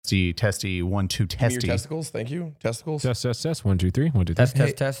Testy, 1, 2, testy. Your testicles, thank you. Testicles. Test. 1, 2, 3. 1, 2,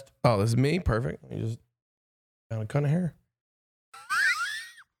 3. Test. Oh, this is me. Perfect. Let me just found a cut of hair.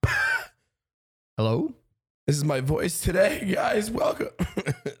 Hello? This is my voice today, guys. Welcome.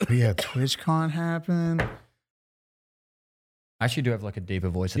 We had TwitchCon happen. I actually do have like a deeper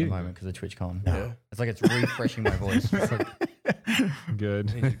voice at the moment because of TwitchCon. Yeah. It's like it's refreshing my voice. It's like,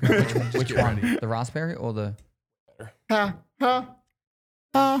 Good. which one? The raspberry or the...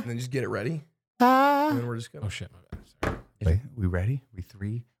 And then just get it ready. And then we're just gonna. Oh, shit. My bad. Sorry. Wait, we ready? We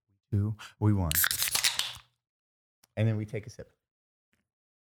 3, 2, we 1. And then we take a sip.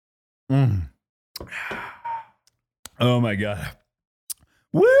 Oh my God.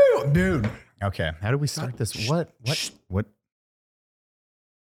 Woo, dude. Okay, how do we start this? What?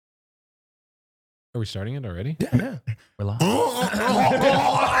 Are we starting it already? Yeah. We're live.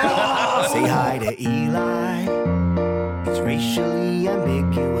 Say hi to Eli. He's racially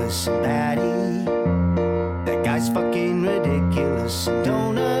ambiguous and batty. That guy's fucking ridiculous.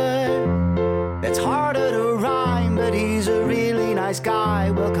 Donut. That's harder to rhyme, but he's a really nice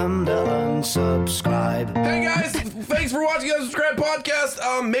guy. Welcome to Unsubscribe. Hey guys, thanks for watching the Unsubscribe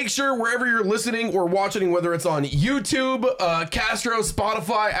podcast. Make sure wherever you're listening or watching, whether it's on YouTube, Castro,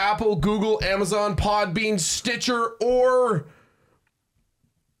 Spotify, Apple, Google, Amazon, Podbean, Stitcher, or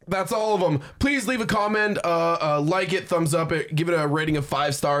that's all of them. Please leave a comment, like it, thumbs up it, give it a rating of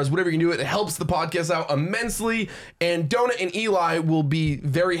 5 stars, whatever you can do. It helps the podcast out immensely. And Donut and Eli will be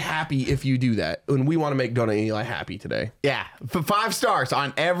very happy if you do that. And we want to make Donut and Eli happy today. Yeah, for 5 stars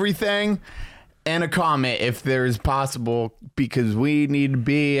on everything and a comment if there is possible, because we need to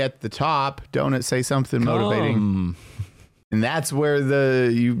be at the top. Donut, say something motivating. And that's where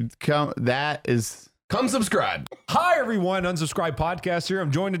Come subscribe. Hi, everyone. Unsubscribed Podcast here.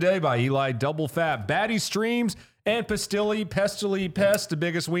 I'm joined today by Eli Double Fat, Batty Streams, and Pestily, the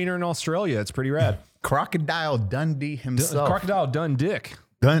biggest wiener in Australia. It's pretty rad. Crocodile Dundee himself. Crocodile Dundick.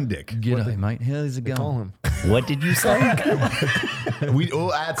 Dundick. G'day, mate. How's it Call going? him. What did you say?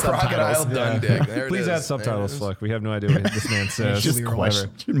 We'll add Crocodile subtitles. Dundick. There it Please is. add There subtitles, it is. Fleck. We have no idea what this man says. Just Whatever.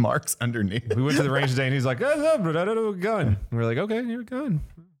 question marks underneath. We went to the range today and he's like, gun. And we're like, okay, you're a gun.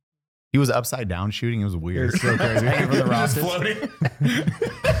 He was upside down shooting. It was weird. It's so crazy. Just floating.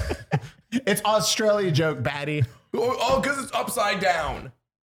 It's Australia joke, Batty. Oh, because it's upside down.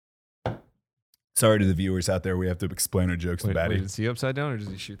 Sorry to the viewers out there. We have to explain our jokes to Batty. Wait, is he upside down or does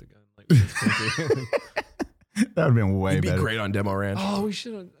he shoot the gun? Like, that That would have been way It'd be better. great on Demo Ranch. oh, we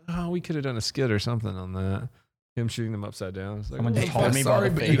should have. Oh, we could have done a skit or something on that. Him shooting them upside down. It's like, Someone just oh, hold me by Sorry,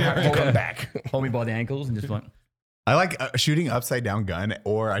 the but feet. you have to come back. Hold me by the ankles and just like... I like shooting upside down gun,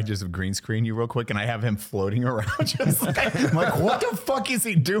 or I just green screen you real quick and I have him floating around. Just like, I'm like, what the fuck is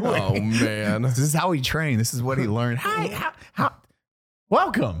he doing? Oh, man. This is how he trained. This is what he learned. Hi,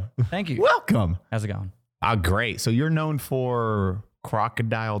 welcome. Thank you. Welcome. How's it going? Great. So you're known for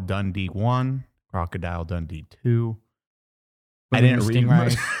Crocodile Dundee 1, Crocodile Dundee 2. I didn't read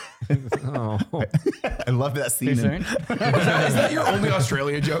much. oh. I love that scene. Too soon? Is that your only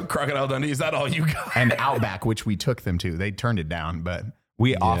Australia joke, Crocodile Dundee? Is that all you got? And Outback, which we took them to. They turned it down, but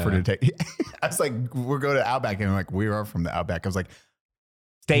we offered to take. I was like, we're going to Outback, and I'm like, we are from the Outback. I was like,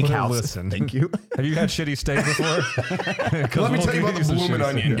 steakhouse. Listen. Thank you. Have you had shitty steak before? Let me tell you about the bloomin'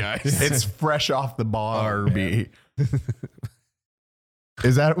 onion, guys. It's fresh off the Barbie.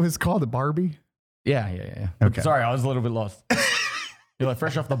 Is that what it's called? The Barbie? Yeah. Okay. Sorry, I was a little bit lost. You're like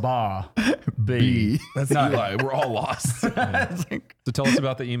fresh off the bar. B. That's Eli. We're all lost. It's like, So tell us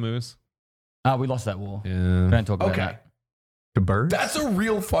about the emus. we lost that war. Yeah. Don't talk about Okay. that. The birds? That's a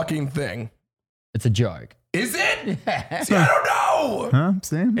real fucking thing. It's a joke. Is it? Yeah. See, I don't know. Huh,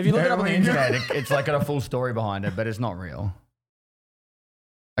 Sam? If you look it up on the internet, it's like got a full story behind it, but it's not real.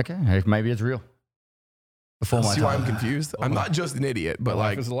 Okay, maybe it's real. Before my See why I'm time. confused? I'm not just an idiot, but Life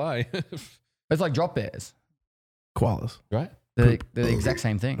like is a lie. It's like drop bears. koalas. Right? They're the exact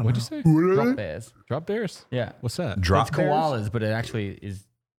same thing. What'd you say? Drop bears. Drop bears. Yeah. What's that? Drop It's bears? koalas, but it actually is.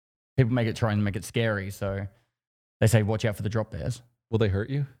 People try and make it scary, so they say watch out for the drop bears. Will they hurt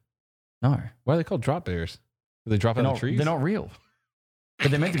you? No, Why are they called drop bears? Do they drop they're out not. of trees? They're not real,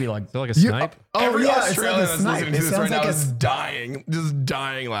 but they're meant to be like. They're like a snipe. Every yeah, it's Australian like a that's snipe. listening to It this sounds right like now a is dying, just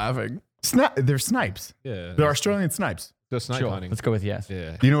dying laughing. They're snipes. Yeah. They're Australian snipes. Go snipe Sure, hunting. let's go with yes.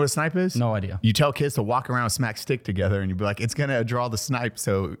 Yeah. Do you know what a snipe is? No idea. You tell kids to walk around, smack stick together, and you'd be like, it's gonna draw the snipe.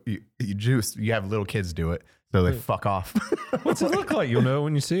 So you have little kids do it, so they fuck off. What's it look like? You'll know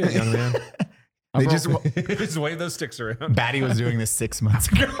when you see it, young man. They just Just wave those sticks around. Batty was doing this 6 months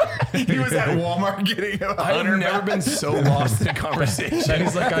ago. He was at Walmart getting a I've hunter never been so lost in a conversation. And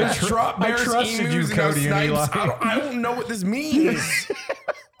he's like, I Drop bears, trusted you, emus, and Cody and snipes. Eli. I don't know what this means.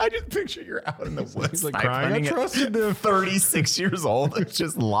 I just picture you're out in the woods, He's like snipe crying, hunting "I at trusted them." 36 years old. It's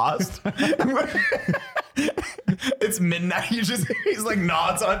just lost. It's midnight. He's like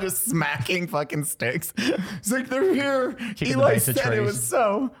nods on, just smacking fucking sticks. He's like, they're here. the Eli base of said it trees. was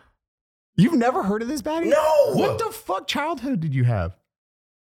so. You've never heard of this, Batty? No. What the fuck childhood did you have?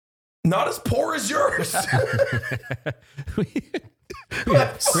 Not as poor as yours. We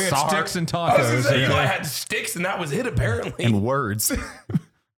had sticks and I was gonna tacos. say, and, Eli had sticks and that was it apparently. And words.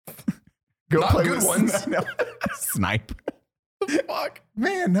 Go Not play good with ones. No. Snipe. Fuck.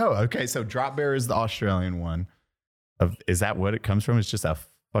 Man, no. Okay, so drop bear is the Australian one. Is that what it comes from? It's just a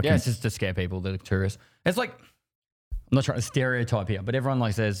fucking. Yeah, it's just to scare people, the tourists. It's like, I'm not trying to stereotype here, but everyone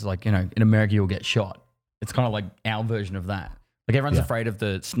like says, like, you know, in America you'll get shot. It's kind of like our version of that. Like everyone's afraid of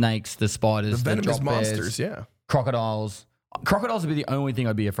the snakes, the spiders, The venomous drop bears, monsters, yeah. crocodiles. Crocodiles would be the only thing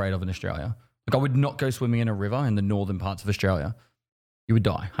I'd be afraid of in Australia. Like I would not go swimming in a river in the northern parts of Australia. You would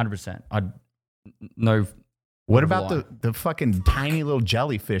die, 100%. I'd no. What about the fucking tiny little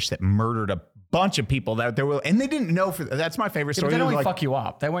jellyfish that murdered a bunch of people that there were, and they didn't know for that's my favorite Yeah, but story. they don't Like, fuck you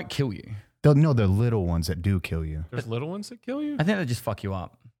up. They won't kill you. they'll know the little ones that do kill you. There's little ones that kill you? I think they just fuck you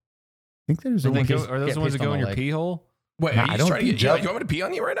up. I think there's They a one think Are those Get the ones that pissed go on in the your leg. pee hole? Wait, Nah, are you I just don't trying to think get, you want me to pee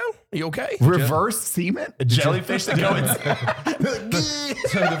on you right now? Are you okay? reverse semen, a jellyfish that goes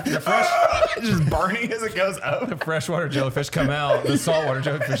The fresh, just burning as it goes up. the freshwater jellyfish come out. The saltwater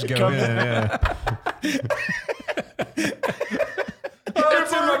jellyfish go in. Yeah.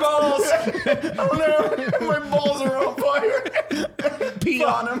 It's in my balls. Oh no, my balls are on fire. Pee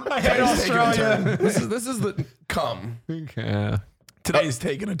on them. I hate Today's taking a turn. This is the come. Yeah. Today's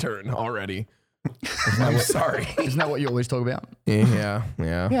taking a turn already. I'm sorry. Isn't that what you always talk about? Yeah.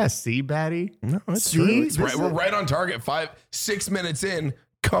 Yeah, see, Batty. No, it's See? true. It's This right. is- We're right on target. 6 minutes in.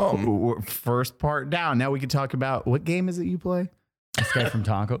 Come. First part down. Now we can talk about what game is it you play? Escape from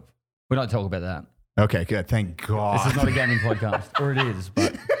Tarkov. We don't talk about that. Okay, good. Thank God. This is not a gaming podcast, or it is,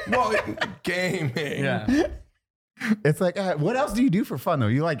 but Well, gaming. yeah. It's like, what else do you do for fun though?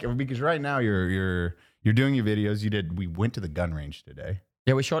 You like because right now you're doing your videos. We went to the gun range today.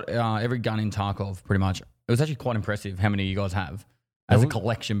 Yeah, we shot every gun in Tarkov pretty much. It was actually quite impressive how many you guys have as a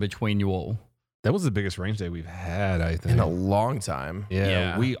collection between you all. That was the biggest range day we've had, I think. In a long time.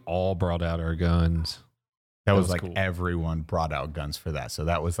 Yeah, we all brought out our guns. That was was like cool. everyone brought out guns for that. So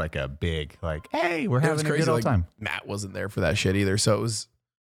that was like a big like, hey, we're It was having a crazy. good old Like, time. Matt wasn't there for that shit either. So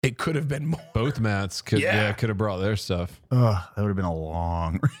it could have been more. Both mats could have brought their stuff. Ugh, that would have been a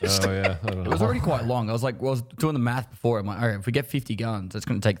long. Oh yeah, I don't It know. was already quite long. I was doing the math before. I'm like, all right, if we get 50 guns, it's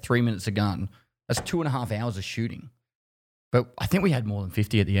going to take 3 minutes a gun. That's 2.5 hours of shooting. But I think we had more than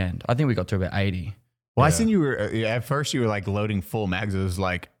 50 at the end. I think we got to about 80. Well, I seen you were at first. You were like loading full mags. It was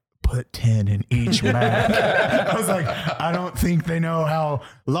like put 10 in each mag. I was like, I don't think they know how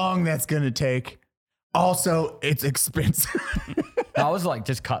long that's gonna take. Also, it's expensive. I was like,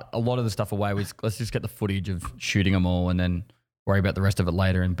 just cut a lot of the stuff away. Let's just get the footage of shooting them all and then worry about the rest of it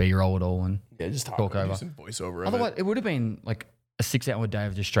later and B-roll it all. And Yeah, just Talk talk over. over. Do some voiceover. otherwise, it would have been like a 6-hour day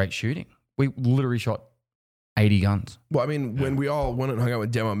of just straight shooting. We literally shot 80 guns. Well, I mean, when we all went and hung out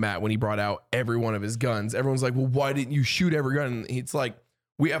with Demo Matt, when he brought out every one of his guns, everyone's like, well, why didn't you shoot every gun? And it's like,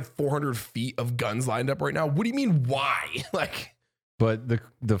 we have 400 feet of guns lined up right now. What do you mean, why? Like, But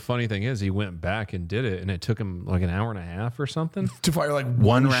the funny thing is, he went back and did it, and it took him like an hour and a half or something. to fire like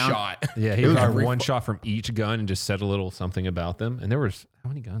one round? shot. Yeah, he It was fired every one shot from each gun and just said a little something about them. And there was how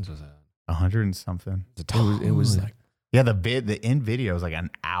many guns was that? 100 and something. It was like, Yeah, the end video is like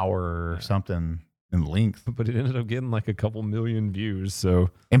an hour or something in length, But it ended up getting like a couple million views. So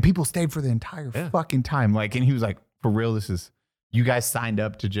and people stayed for the entire Yeah. fucking time. Like, and he was like, "For real, this is you guys signed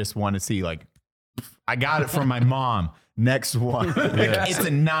up to just want to see like." I got it from my mom. Next one. Yeah. It's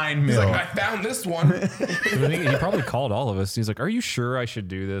a 9 he's mil. like, I found this one. I think he probably called all of us. He's like, "Are you sure I should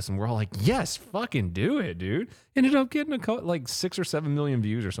do this?" And we're all like, "Yes, fucking do it, dude." Ended up getting like 6 or 7 million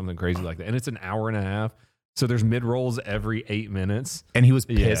views or something crazy like that. And it's an hour and a half. So there's mid rolls every 8 minutes. And he was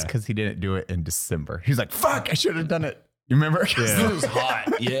pissed Yeah. because he didn't do it in December. He was like, "Fuck, I should have done it." You remember? It was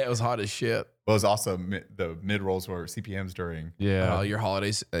hot. Yeah, it was hot as shit. Well, it was also the mid rolls were CPMs during. Yeah. Your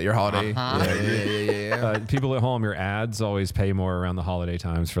holidays, your holiday. Uh-huh. Yeah. People at home, your ads always pay more around the holiday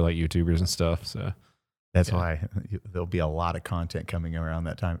times for like YouTubers and stuff. So That's why there'll be a lot of content coming around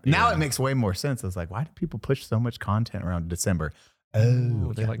that time. Now it makes way more sense. It's like, why do people push so much content around December?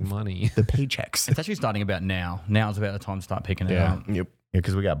 Oh, they like money. the paychecks. It's actually starting about now. Now's about the time to start picking it up. Yep.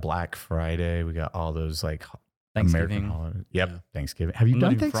 Because we got Black Friday, we got all those like Thanksgiving. American holidays. Yep, Thanksgiving. Have you I'm not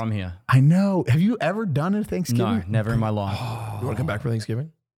done even Thanksgiving? from here. I know. Have you ever done a Thanksgiving? No, never in my life. You want to come back for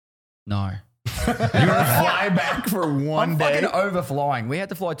Thanksgiving? No. You're gonna fly back for one I'm day. fucking overflying. We had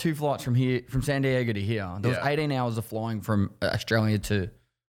to fly 2 flights from here, from San Diego to here. There was 18 hours of flying from Australia to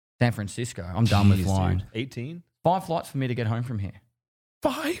San Francisco. I'm done with flying. 18? 5 flights for me to get home from here.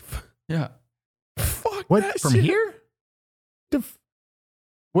 5? Yeah. Fuck What that from shit. here?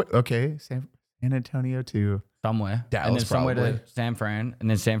 What? Okay, San Antonio to Somewhere. and Dallas, then somewhere probably. to San Fran. And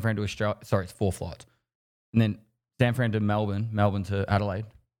then San Fran to Australia. Sorry, it's 4 flights. And then San Fran to Melbourne. Melbourne to Adelaide.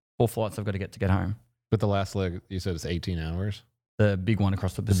 4 flights I've got to get home. But the last leg, you said it's 18 hours. The big one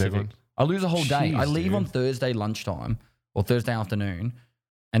across the big Pacific. one? I lose a whole day. I Jeez, leave dude. on Thursday lunchtime or Thursday afternoon.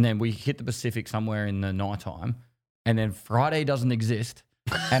 And then we hit the Pacific somewhere in the nighttime. And then Friday doesn't exist.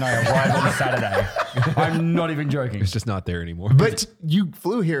 And I arrive on Saturday. I'm not even joking. It's just not there anymore. But you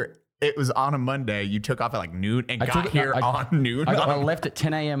flew here. It was on a Monday. You took off at like noon and got here on noon. I left at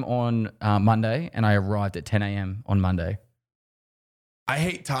 10 a.m. on Monday and I arrived at 10 a.m. on Monday. I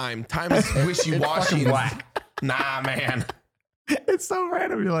hate time. Time is wishy-washy. Nah, man. It's so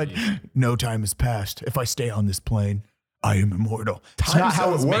random. You're like, no time has passed. If I stay on this plane, I am immortal. It's not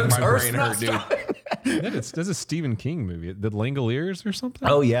how it zones make works. my Earth's brain not hurt, dude. stopping. That's a Stephen King movie. The Langoliers or something?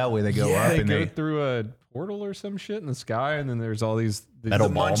 Oh yeah, where they go up They and go they through a portal or some shit in the sky, and then there's all these Metal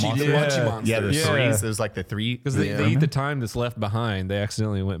The ball munchy, monster. the munchy monsters. Yeah, the Yeah. threes. There's like the three. because they eat the time that's left behind. They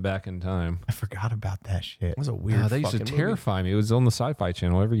accidentally went back in time. I forgot about that shit. That was a weird They used to fucking terrify me. It was on the Sci-Fi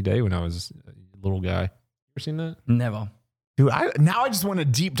Channel every day when I was a little guy. Ever seen that? Never. Dude, I just want to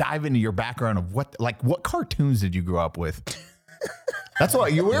deep dive into your background of what cartoons did you grow up with? That's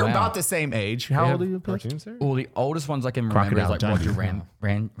what you were Wow. about the same age. How They old are have you? Chris? cartoons there? Well, the oldest ones I can remember is Crocodile like Roger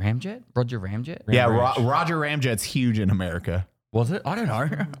Dundee. Ramjet? Roger Ramjet? Yeah, Ranch. Roger Ramjet's huge in America. Was it? I don't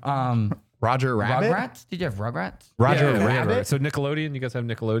know. Roger Rabbit? Rugrats? Did you have Rugrats? Roger Yeah, Rabbit? right. So Nickelodeon, you guys have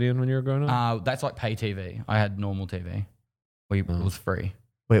Nickelodeon when you were growing up? That's like pay TV. I had normal TV. It was free.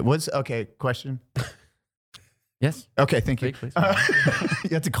 Wait, okay, question. Yes. Okay, thank you. Please. You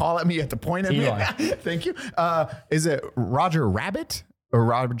have to call at me, you have to point at Eli. me. Thank you. Is it Roger Rabbit or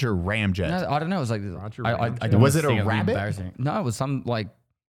Roger Ramjet? No, I don't know. It was like Roger I Ramjet. don't Was wanna it a sing, it'd be rabbit? embarrassing. No, it was some like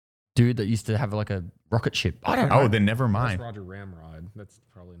dude that used to have like a rocket ship. I don't know. Oh, then never That's mind. Roger Ramrod. That's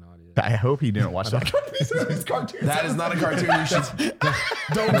probably not it. I hope he didn't watch that. These cartoons. That is not a cartoon. You should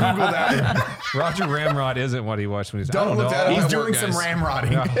don't Google that. Roger Ramrod isn't what he watched when he's. Don't I don't look know. that up. He's at doing work, some guys.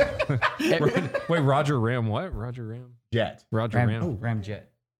 ramrodding. Wait, Roger Ram what? Roger Ram? Jet. Roger Ram. Ramjet.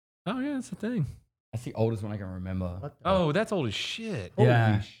 Oh yeah, that's the thing. That's the oldest one I can remember. Oh, that's old as shit.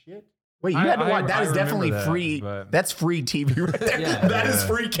 Yeah. Wait, you I- had to I- watch. That I is definitely remember that, free. but- That's free TV right there. Yeah. That is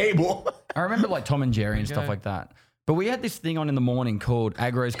free cable. I remember like Tom and Jerry and stuff Okay. like that. But we had this thing on in the morning called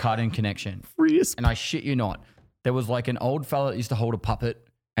Agro's Cartoon Connection. Freest. And I shit you not, there was like an old fella that used to hold a puppet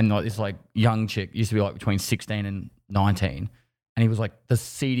and like this like young chick used to be like between 16 and 19. And he was like the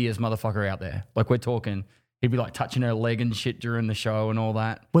seediest motherfucker out there. Like we're talking, he'd be like touching her leg and shit during the show and all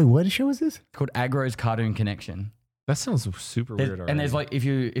that. Wait, what show is this? It's called Agro's Cartoon Connection. That sounds super weird. And there's like, if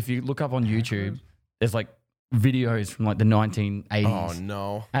you look up on YouTube, there's like videos from like the 1980s. Oh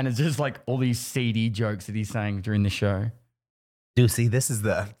no. And it's just like all these seedy jokes that he's saying during the show. Dude, see, this is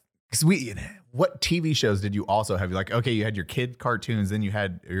the because what TV shows did you also have? You're like, okay, you had your kid cartoons, then you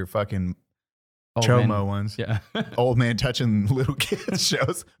had your fucking Old Chomo man- ones. Yeah. Old man touching little kids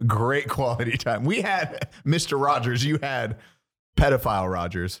shows. Great quality time. We had Mr. Rogers. You had pedophile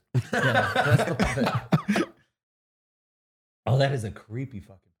Rogers. Yeah, that's the puppet. Oh, that is a creepy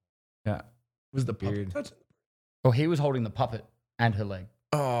fucking. Yeah. Was the Weird. puppet? Well, he was holding the puppet and her leg.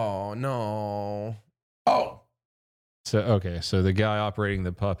 Oh no. Oh. so the guy operating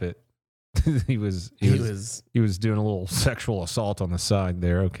the puppet, he was doing a little sexual assault on the side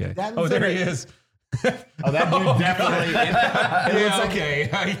there. Okay. Oh, there he is. Oh, that dude definitely. Yeah, okay.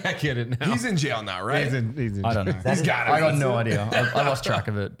 I get it now. He's in jail now, right? He's in I don't know. He's got it. I got no idea. I lost track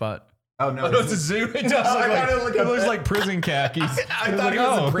of it, but Oh no, Oh, it's a zoo. It does it looks like prison khakis. I thought he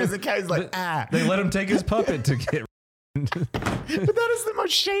was a prison guy. He's like, They let him take his puppet to get. But that is the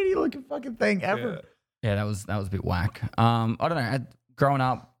most shady looking fucking thing ever. yeah, that was a bit whack. I don't know. Growing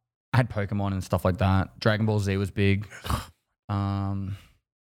up, I had Pokemon and stuff like that. Dragon Ball Z was big. I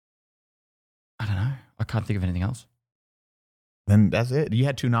don't know. I can't think of anything else. Then that's it. You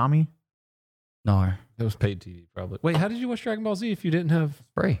had Toonami. No, That was paid TV, probably. Wait, how did you watch Dragon Ball Z if you didn't have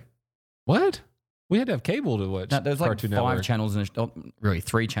free. what? We had to have cable to watch. No, there's like Cartoon 5 Network. channels really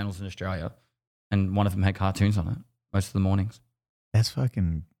 3 channels in Australia, and one of them had cartoons on it most of the mornings. That's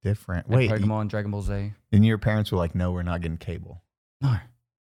fucking different. Had Wait, Pokemon, Dragon Ball Z. and your parents were like, no, we're not getting cable. No,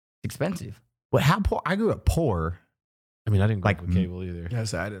 it's expensive. What? How poor? I grew up poor. I mean, I didn't Like, like with cable either.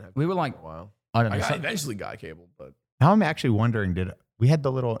 Yes, I didn't have We were like, a while. I don't know. I so- eventually got cable, but Now I'm actually wondering, did we had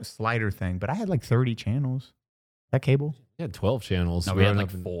the little slider thing, but I had like 30 channels. That cable? We had 12 channels. No, we had growing like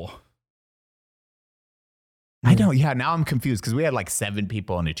up in- 4. I know. Yeah, now I'm confused because we had like 7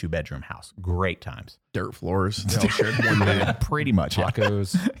 people in a 2-bedroom house. Great times. Dirt floors. They all shared one bed. Pretty much. Yeah.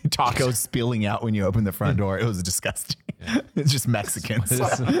 Tacos. Tacos spilling out when you open the front door. It was disgusting. It's just Mexicans.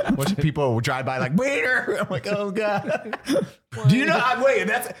 Watching people drive by like, Beaner. I'm like, oh God. Do you know?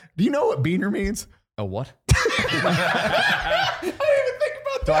 Do you know what Beaner means? A what? I didn't even think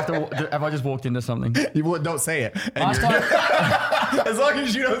about Do I have to? Have I just walked into something? You don't say it. And Last you're- time, as long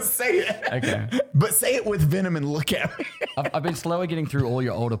as you don't say it. okay. But say it with venom and look at me. I've been slowly getting through all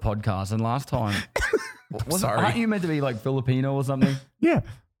your older podcasts, and last time, aren't you meant to be like Filipino or something? Yeah.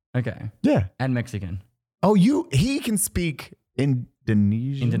 Okay, Yeah. and Mexican, Oh, he can speak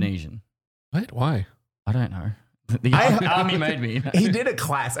Indonesian. Indonesian. What? Why? I don't know. The army made me. He did a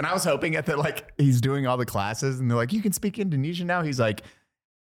class, and I was hoping at that, like, he's doing all the classes, and they're like, you can speak Indonesian now. He's like,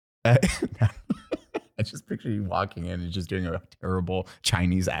 I just picture you walking in and just doing a terrible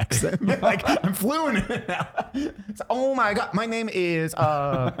Chinese accent. Like, I'm fluent in it now. It's, oh my God, my name is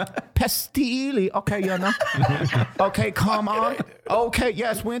Pestili. Okay, you know. Okay, come on. Okay,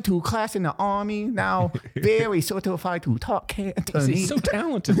 yes, went to class in the army. Now, very certified to talk Cantonese. He's so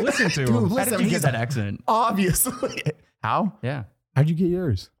talented. Listen to Dude, him. How listen, did you he's get that accent? obviously. How? Yeah, How'd you get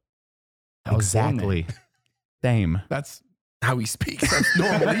yours? I was born there. Exactly. Same. That's how he speaks. That's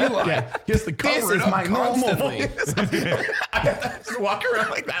normal. Eli. He has to cover This it is up my normal constantly. voice. I just walk around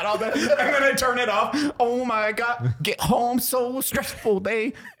like that all day, and then I turn it off. Oh my God, get home so stressful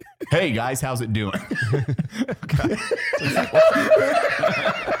day. Hey guys, how's it doing?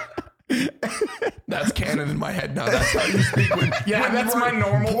 That's canon in my head now. That's how you speak. When, Yeah, when that's you my were-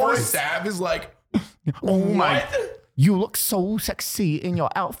 normal Poor voice. Sav is like, Oh my, What? you look so sexy in your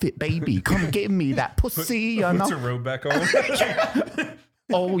outfit, baby. Come give me that pussy, you Puts her know. robe back on.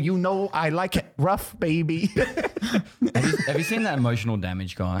 Oh, you know I like it rough, baby. Have you seen that Emotional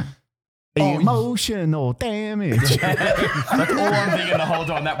Damage guy? Emotional damage. That's all I'm thinking the whole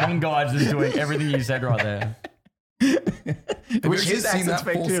time. That one guy just doing everything you said right there. have you Which actually his seen accent's that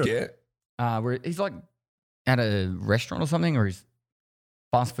fake full too. skit? Where he's like at a restaurant or something, or he's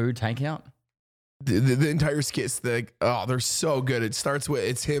fast food takeout. The entire skit's like, oh, they're so good. It starts with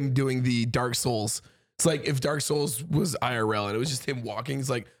it's him doing the Dark Souls. It's like if Dark Souls was IRL and it was just him walking. It's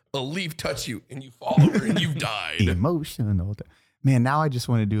like a leaf touch you and you fall over and you've died. Emotional. Man, now I just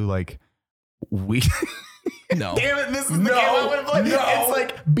want to do like we. No. Damn it! This is the No, game I want to play. no. It's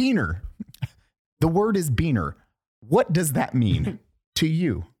like beaner. The word is beaner. What does that mean to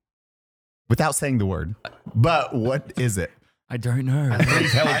you? Without saying the word, but what is it? I don't know.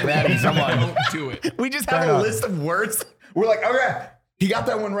 Please help Maddie, someone. Don't do it. We just have a list of words. We're like, okay, he got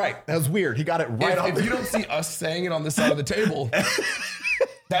that one right. That was weird. He got it right off. If you don't see us saying it on the side of the table,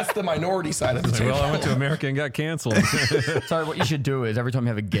 that's the minority side of the table. Well, I went to America and got canceled. So what you should do is every time you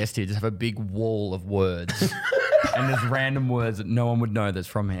have a guest here, just have a big wall of words. And there's random words that no one would know that's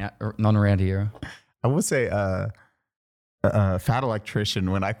from here, or none around here. I will say, fat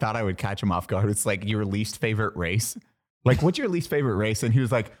electrician. When I thought I would catch him off guard, it's like your least favorite race. Like, what's your least favorite race? And he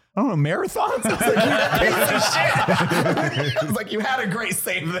was like, I don't know, marathons. I was like, you piece of shit. I was like, you had a great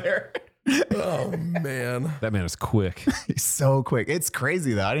save there. Oh man. That man is quick. He's so quick. It's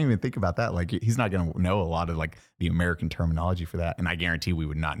crazy though. I didn't even think about that. Like, he's not going to know a lot of like the American terminology for that. And I guarantee we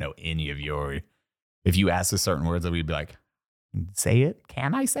would not know any of your. If you asked us certain words, that we'd be like, say it.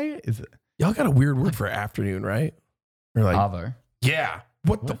 Can I say it? Is it? Y'all got a weird word for afternoon, right? Or like, Arvo. yeah.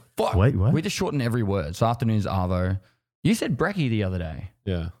 What the fuck? Wait, what? We just shorten every word. So afternoon is Arvo. You said brekkie the other day.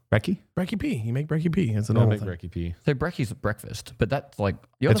 Yeah. Becky? Brekkie P. You make Brekkie P. It's a I normal make thing. Brekkie P. So brekkie's breakfast, but that's like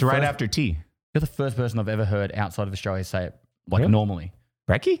you're It's the right first- after tea. You're the first person I've ever heard outside of Australia say it like Really? normally.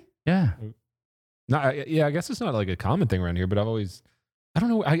 Becky? Yeah. No, I guess it's not like a common thing around here, but I've always, I don't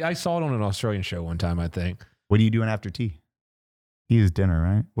know. I saw it on an Australian show one time, I think. What are you doing after tea? Tea is dinner,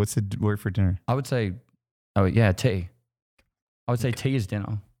 right? What's the word for dinner? I would say, oh yeah, tea. I would say tea is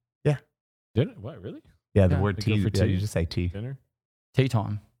dinner. Dinner? What, really? Yeah, the Yeah, word they tea. go for Yeah, tea. you just say tea. Dinner? Tea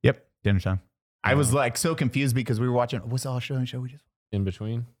time. Yep, dinner time. I was like so confused because we were watching. What's the Australian show we just? In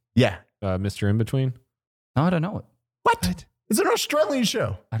between? Yeah. Mr. In Between? No, I don't know it. What? It's an Australian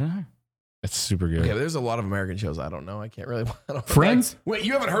show. I don't know. It's super good. Yeah, but there's a lot of American shows I don't know. I can't really. I don't, Friends? Like, wait,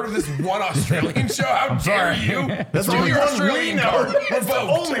 you haven't heard of this one Australian show? How dare sorry. you? That's Show the only your one we Australian know. card. That's the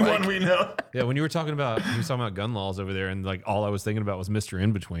Revoked. only one we know. Yeah, when you were talking about, he was talking about gun laws over there, and like all I was thinking about was Mr.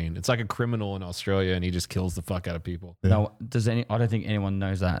 In Between. It's like a criminal in Australia, and he just kills the fuck out of people. Yeah. No, I don't think anyone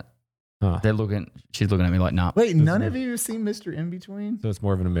knows that. She's looking at me like, nah. Wait, none of you have seen Mr. In Between? So it's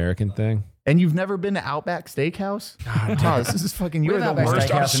more of an American thing. And you've never been to Outback Steakhouse? God, this is fucking, you're We the have Outback worst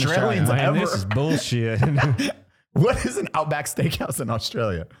Steakhouse in Australians Australia. ever. this is bullshit. What is an Outback Steakhouse in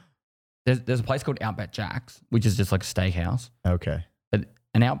Australia? There's a place called Outback Jack's, which is just like a steakhouse. Okay. But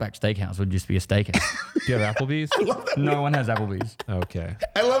an Outback Steakhouse would just be a steakhouse. Do you have Applebee's? No one has Applebee's. Okay.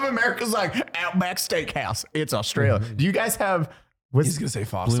 I love America's like Outback Steakhouse. It's Australia. Do you guys have what's He's gonna say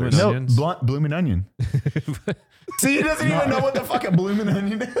Foster's. Bloomin' no Onions? Bloomin' Onion? See, he doesn't even know what the fucking Bloomin'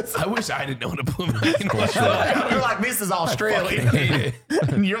 Onion is. I wish I didn't know what a Bloomin' Onion was. You're like, this is Australia.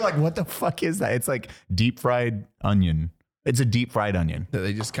 And you're like, what the fuck is that? It's like deep fried onion. It's a deep fried onion.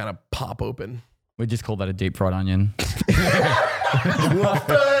 They just kind of pop open. We just call that a deep fried onion. Well,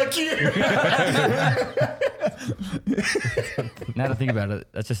 fuck you. Now to think about it,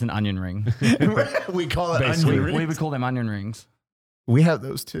 that's just an onion ring. We call it Basically. onion We rings. would call them onion rings. We have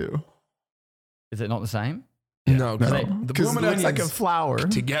those too. Is it not the same? No, because No, the 'cause it Bloomin' looks Onions like a flower.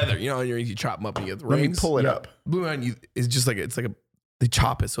 together. You know, you chop them up and you get the Let me rings. pull it up. Bloomin' Onion is just like they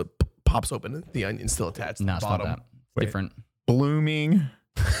chop it so it pops open. The onion's still attached to No, the it's bottom. not that. It's Wait. different. Blooming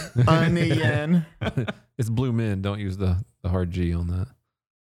onion. It's Blue Min. Don't use the hard G on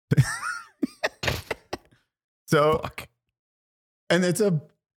that. So, and it's a.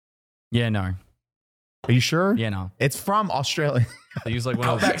 Yeah, no. Are you sure? Yeah, no. It's from Australia. They use like one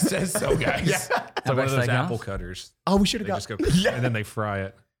of those, Outback says so, guys. it's like one of those Steakhouse? apple cutters. Oh, we should They have just got. go, Yeah. and then they fry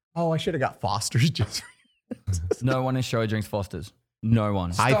it. Oh, I should have got Foster's. Just. No one in show drinks Foster's. No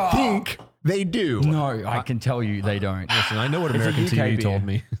one. I think they do. No, I can tell you they don't. Listen, I know what It's a American UK TV beer. told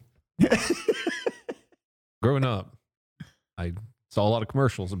me. Growing up, I saw a lot of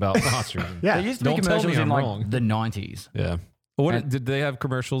commercials about Foster's. Yeah. There used to be Don't tell me commercials in I'm like wrong. the 90s. Yeah. What And- did they have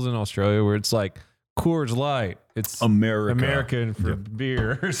commercials in Australia where it's like Coors Light? It's America. American for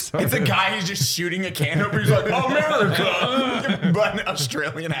beer. or It's a something. guy who's just shooting a can over. He's like, America, but an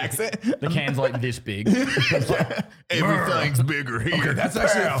Australian accent. The can's like this big. Everything's bigger here. Okay, that's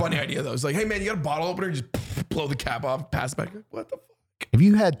actually a funny idea though. It's like, hey man, you got a bottle opener, just blow the cap off, pass it back. What the fuck? Have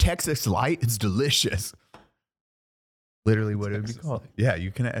you had Texas Light? It's delicious. Literally, what it would be called? Yeah,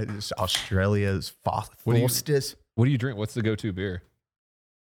 you can. It's Australia's What do you- Foster's. What do you drink? What's the go-to beer?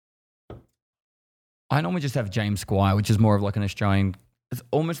 I normally just have James Squire, which is more of like an Australian. It's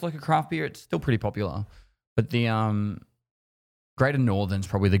almost like a craft beer. It's still pretty popular, but the Greater Northern's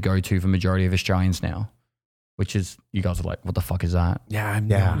probably the go-to for majority of Australians now. Which is, you guys are like, what the fuck is that? Yeah,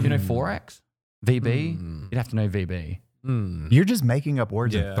 Yeah. Do you know 4X? VB? Mm. You'd have to know VB. You're just making up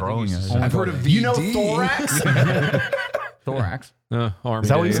words Yeah, I and think throwing you us. said- I've heard of VD. You know thorax? Thorax? Army Is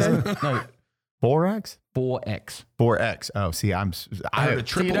that what you Days. said? No, Thorax? 4X. 4X. Oh, see, I heard a So you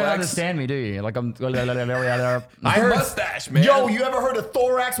triple don't X. understand me, do you? Like I'm. I I heard. mustache, man. Yo, you ever heard of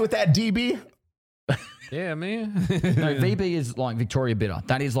thorax with that DB? Yeah, man. No, VB is like Victoria Bitter.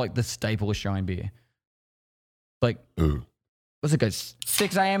 That is like the staple Australian beer. Like, what's it go?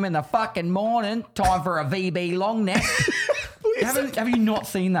 6 a.m. in the fucking morning. Time for a VB long neck. Have you not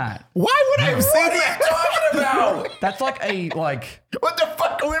seen that? Why would I have seen that? talking about? That's like a like. What the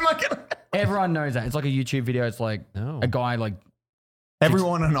fuck? Where am I gonna? Everyone knows that. It's like a YouTube video. It's like No. a guy like.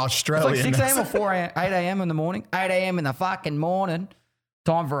 Everyone in It's Australia. like 6 knows. a.m. or 4 a.m. 8 a.m. in the morning. 8 a.m. in the fucking morning.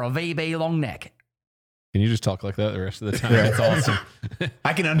 Time for a VB long neck. Can you just talk like that the rest of the time? Yeah. That's awesome.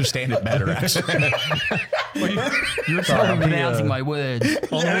 I can understand it better, actually. You're pronouncing my words.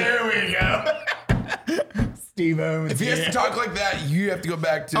 There we go. Steve Owens. If he has to talk like that, you have to go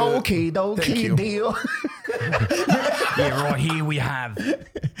back to. Okay, Thank okay, you. deal. Yeah, right here we have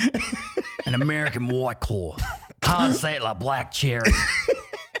an American White Claw. Hard Settler Black Cherry.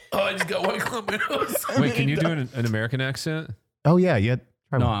 Oh, I just got one clump in nose. Wait, can you do an American accent? Oh yeah, yeah.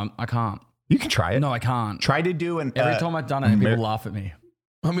 Try No, one. I can't. You can try it. No, I can't. Try to do an. Every time I've done it, people laugh at me.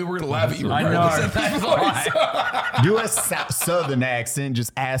 I mean, we're gonna laugh at you. I regardless know. at this That's point. why. do a southern accent.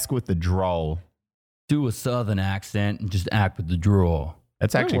 Just ask with the drawl. Do a southern accent and just act with the draw.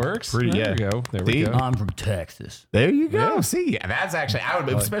 That's That actually works. pretty. There Yeah. we go. There See? we go. I'm from Texas. There you go. See, yeah, that's actually. I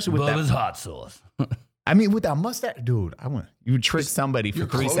would, especially with Bubba's that. hot sauce. I mean, with that mustache, dude. I want you would trick somebody for You're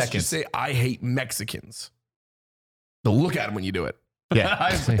 3 close. seconds. Just say, I hate Mexicans. But look at him when you do it. Yeah.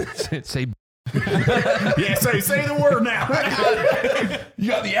 say Yeah. Say the word now. You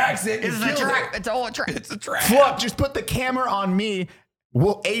got the accent. It's you a killed track. it. It's all a track. It's a track. Fuck, just put the camera on me.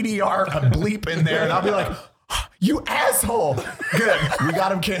 We'll ADR a bleep in there, and I'll be like, "You asshole!" Good, we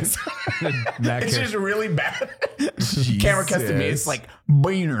got him canceled. Matt It's Car- just really bad. Camera cuts to me. It's like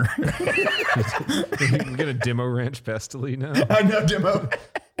Beaner. we get a demo ranch pestily now. I know, demo.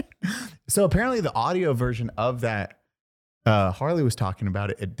 So apparently, the audio version of that Harley was talking about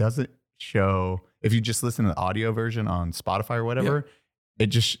it. It doesn't. show, if you just listen to the audio version on Spotify or whatever, it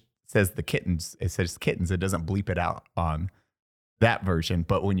just says the kittens. It says kittens. It doesn't bleep it out on that version.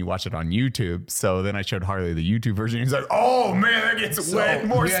 But when you watch it on YouTube, so then I showed Harley the YouTube version. He's like, "Oh man, that gets way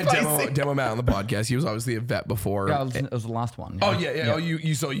more we had spicy." demo Matt on the podcast. He was obviously a vet before. Yeah, it was the last one. Oh yeah. Oh,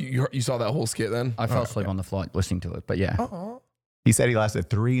 you saw that whole skit then? I fell asleep on the flight listening to it, but yeah. He said he lasted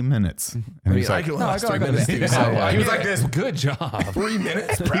 3 minutes, and he's I like, could last 3 got minutes this. too. So he was like this. Good job. 3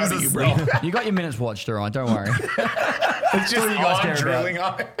 minutes. Proud of you, bro. You got your minutes watched, all right? Don't worry. It's just you guys on care drooling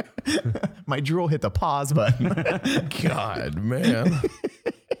on it. My drool hit the pause button. God, man.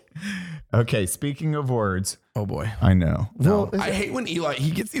 Okay, speaking of words, Oh boy. I know. No. I hate when Eli,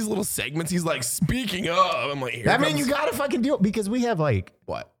 he gets these little segments. He's like, speaking of. I'm like, here That mean comes- you gotta fucking do it because we have like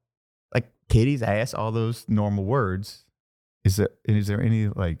kitties, ass, all those normal words. Is there any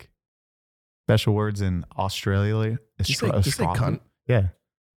like special words in Australia? Just say cunt. Yeah.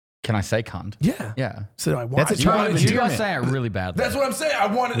 Can I say cunt? Yeah. Yeah. So I want That's a you term wanted of to- You guys endearment. say it really badly. That's what I'm saying. I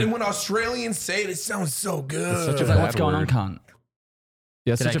want it. And when Australians say it, it sounds so good. such a It's like, bad what's going on, word. cunt?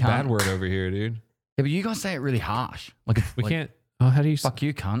 Yeah, it's Did such I a bad cunt? word over here, dude. Yeah, but you guys say it really harsh. Like it's We like, can't. Oh, how do you? fuck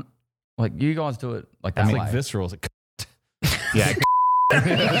you, cunt. Like you guys do it like that It's way. like visceral. It's like, Yeah.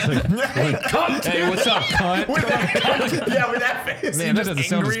 cunt. Hey, what's up, cunt? With that face. Man, you that just doesn't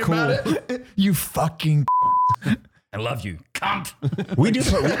sound as angry about cool. it. You fucking. I love you, cunt. We do.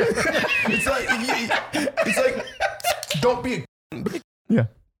 It's like, don't be a. Yeah.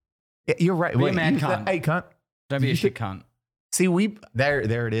 You're right. Be a mad cunt. Hey, cunt. Don't be a shit cunt. See, there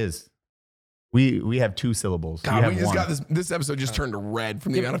it is. We have 2 syllables. God, You have we just one. got this episode just turned red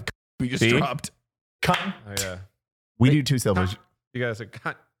from the amount of we just See? dropped. Cunt. Oh yeah. We do 2 syllables. You guys are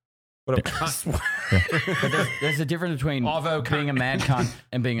cunt. What up, cunt? But there's a difference between Although being a mad cunt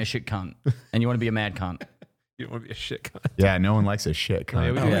and being a shit cunt. And you want to be a mad cunt. You don't want to be a shit cunt. Yeah, no one likes a shit cunt.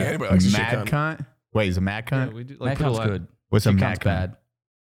 Yeah, we I do. don't think anybody likes a shit Mad cunt. cunt. Wait, is a mad Yeah, cunt? we do. Mad put a cunt's lot- good. What's a Shit mad cunt's cunt? bad.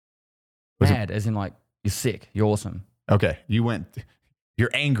 What's a- Mad, as in like you're sick. You're awesome. Okay, you're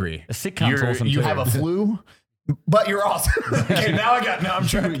angry. A sick cunt's awesome You too. have a flu, but you're awesome. Okay, now I'm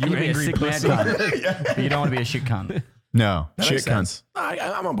trying. You be a sick mad cunt. But you don't want to be a shit cunt. No, That shit makes cunts. sense.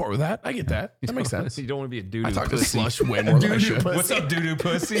 I'm on board with that. I get that. That makes sense. You don't want to be a doo-doo I talk to pussy. Slush way more than I should. Pussy. What's up, doo-doo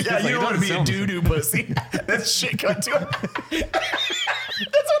pussy? Yeah, It's you like, don't it want to be a doesn't sound- doo-doo pussy. That's shit cunt too.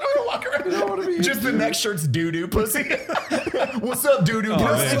 That's what I'm gonna walk around. I don't want to be. Just the next shirt's doo-doo pussy. What's up, doo-doo This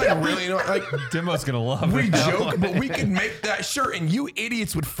pussy? is like really like Demo's gonna love we it. joke, but we could make that shirt and you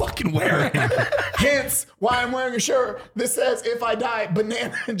idiots would fucking wear it. Hence why I'm wearing a shirt that says "If I die,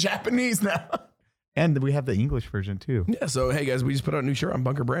 banana" in Japanese now. And we have the English version too. Yeah. So hey guys, we just put out a new shirt on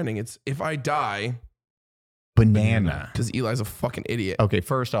Bunker Branding. It's "If I die," Banana. because Eli's a fucking idiot. Okay,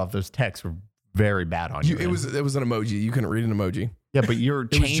 first off, those texts were very bad on you. It was an emoji. You couldn't read an emoji. Yeah, but you're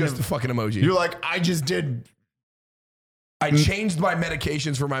It was just a fucking emoji. You're like, I just did. I changed my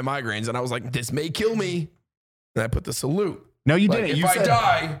medications for my migraines, and I was like, "This may kill me." And I put the salute. No, you Like, didn't. if You I said,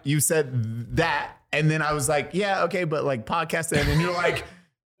 die, you said that, and then I was like, yeah, okay, but like podcast it, and you're like,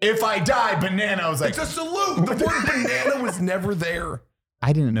 if I die, banana. I was like, it's a salute. The word banana was never there.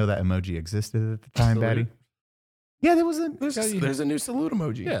 I didn't know that emoji existed at the time, Batty. Yeah, there was a. There's a new salute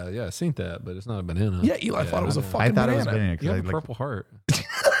emoji. Yeah, I've seen that, but it's not a banana. Yeah, Eli thought it was a I know. fucking I thought it was banana. banana You because have a I purple heart.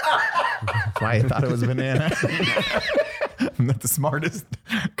 why I thought it was banana. I'm not the smartest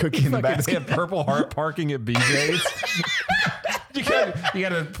cookie in the They basket. have purple heart parking at BJ's. you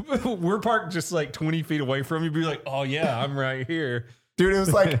gotta. We're parked just like 20 feet away from you. Be like, oh yeah, I'm right here. Dude, it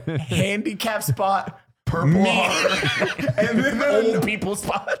was like handicap spot, purple heart, and then the old people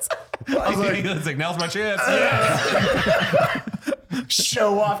spots. I was like, It's like now's my chance.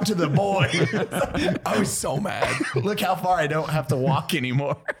 show off to the boy. I was so mad. Look how far I don't have to walk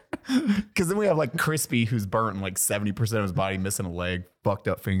anymore. Because then we have like Crispy, who's burnt in like 70% of his body, missing a leg, fucked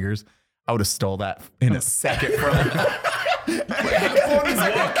up fingers. I would have stole that in a second from him.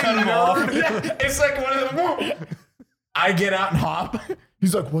 Cut him off. Yeah, it's like one of them. I get out and hop.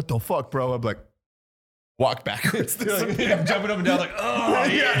 He's like, "What the fuck, bro?" I'm like, walk backwards. I'm jumping up and down like, oh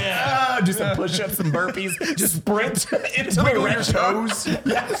yeah. Do some push-ups, some burpees, just sprint into the Wiggle your red toes.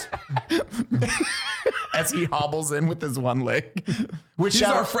 Yes. As he hobbles in with his one leg. Which He's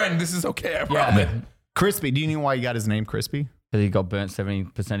shout our out, friend. This is okay. I promise. Yeah. Crispy. Do you know why he got his name Crispy? He got burnt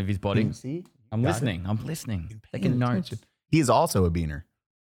 70% of his body. See? I'm listening. I'm listening. Taking notes. He is also a beaner.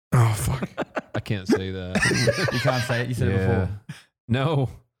 Oh fuck. I can't say that. You can't say it. You said it Yeah. before. No,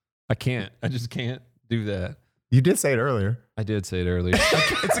 I can't. I just can't do that. You did say it earlier. I did say it earlier.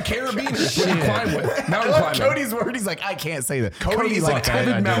 It's a carabiner. It's what you climb with. I Mountain love climbing. Cody's word. He's like, I can't say that. Cody's like I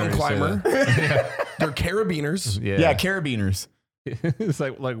avid did mountain already say climber. They're carabiners. Yeah, carabiners. It's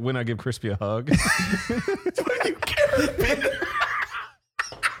like when I give Crispy a hug. You carabiner.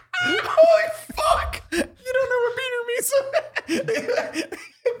 Holy fuck! You don't know what beaner means.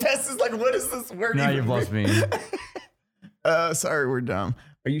 Tess is like, what is this word? No, even you've lost me. Sorry, we're dumb.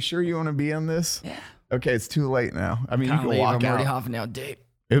 Are you sure you want to be on this? Yeah. Okay, it's too late now. I mean, Can't you can leave. walk I'm already out. half an hour deep.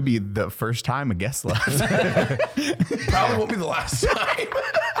 It would be the first time a guest left. Probably won't be the last time.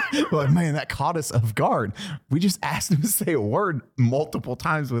 But man, that caught us off guard. We just asked him to say a word multiple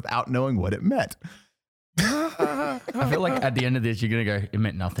times without knowing what it meant. I feel like at the end of this, you're going to go, it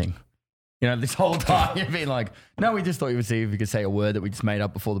meant nothing. You know, this whole time you've been like, no, we just thought you would see if you could say a word that we just made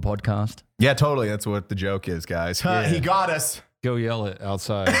up before the podcast. Yeah, totally. That's what the joke is, guys. He got us. Go yell it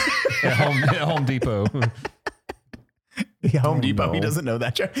outside at Home Depot. Home Depot. He doesn't know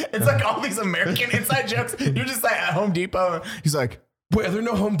that joke. It's like all these American inside jokes. You're just like at Home Depot. He's like, Wait, are there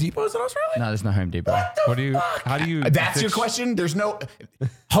no Home Depots in Australia? No, there's no Home Depot. How do you? that's your question? There's no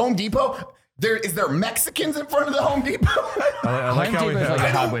Home Depot? Is there Mexicans in front of the Home Depot? I like Home how we Depot's have, like a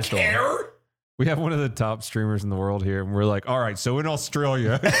I hardware don't store. care. we have one of the top streamers in the world here, and we're like, all right, so in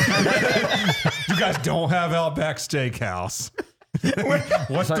Australia, you guys don't have Outback Steakhouse.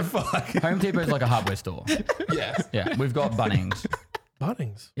 What the fuck? Home Depot is like a hardware store. Yes. Yeah, we've got Bunnings.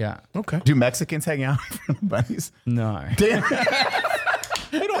 Bunnings. Yeah. Okay. Do Mexicans hang out in front of bunnies? No. Damn.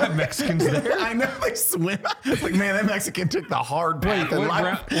 They don't have Mexicans there. I know they swim. Like, man, that Mexican took the hard path in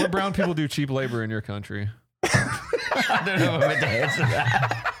life. What brown people do cheap labor in your country? I don't know if I'm meant to answer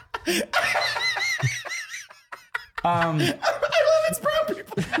that. I love it's brown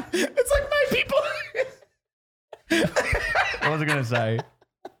people. It's like my people. What was I going to say?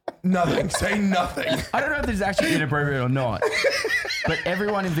 Nothing. Say nothing. I don't know if this is actually inappropriate or not, but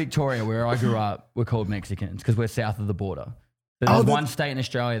everyone in Victoria, where I grew up, were called Mexicans because we're south of the border. But there's one state in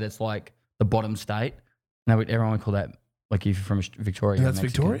Australia that's like the bottom state. No, everyone would call that, like if you're from Victoria. And you're that's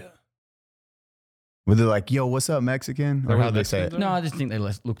Mexican. Victoria? Were they like, yo, what's up, Mexican? Or Or how how they say it? Mexicans No, I just think they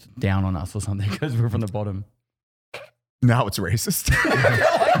looked down on us or something because we're from the bottom. Now it's racist.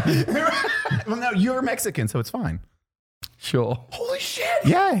 Well, no, you're Mexican, so it's fine. Sure. Holy shit.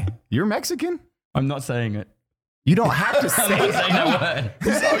 Yeah, you're Mexican. I'm not saying it. You don't have to I'm say not it. saying that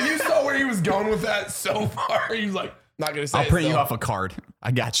word. So you saw where he was going with that so far. He's like, not going to say I'll it print you still. off a card.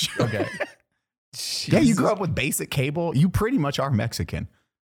 I got you. Okay. Yeah, you grew up with basic cable. You pretty much are Mexican.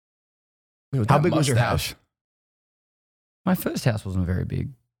 With How that big was your mustache. house? My first house wasn't very big.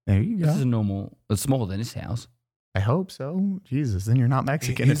 There you This is go. a normal, it's smaller than this house. I hope so. Jesus, then you're not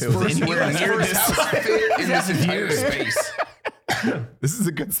Mexican His if it was first- anywhere his near first this house size. fit in this entire space. This is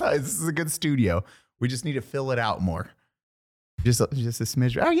a good size. This is a good studio. We just need to fill it out more. Just a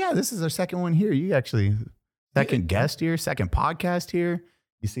smidge. Oh yeah, this is our second one here. You actually second guest here, second podcast here.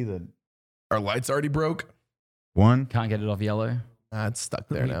 You see the Our lights already broke. one. Can't get it off yellow. It's stuck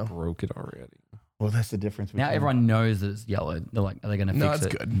there now. Broke it already. Well, that's the difference. Now everyone knows that it's yellow. They're like, are they going to fix No, it? it's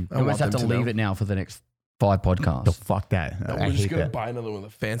good. You I almost want have to them to leave know. it now for the next 5 podcasts. Oh, fuck that. No, I we're just hate going to that. buy another one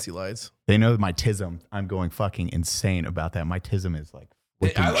with fancy lights. They know my tism. I'm going fucking insane about that. My tism is like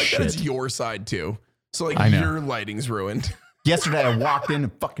flipping I like shit. that it's your side too. So like I know. your lighting's ruined. Yesterday, I walked in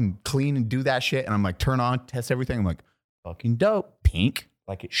and fucking clean and do that shit. And I'm like, turn on, test everything. I'm like, fucking dope. Pink,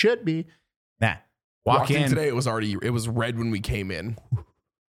 like it should be. Nah. Walked in today. It was red when we came in.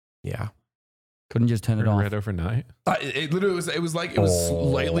 Yeah. Couldn't just turn it off. Red overnight. It literally was. It was like it was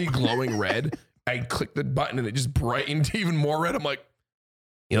slightly glowing red. I clicked the button and it just brightened even more red. I'm like,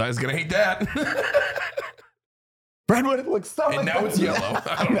 Eli's gonna hate that. Red would have looked so And now it's yellow.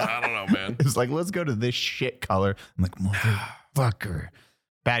 I don't know, man. It's like, let's go to this shit color. I'm like, motherfucker.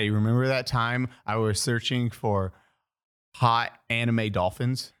 Batty, remember that time I was searching for hot anime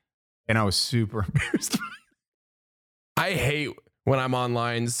dolphins? And I was super embarrassed. I hate when I'm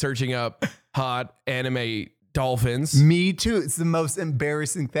online searching up hot anime dolphins. Me too. It's the most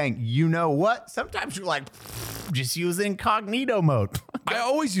embarrassing thing. You know what? Sometimes you're like, just use incognito mode. I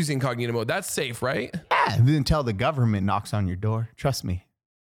always use incognito mode. That's safe, right? Yeah, until the government knocks on your door. Trust me.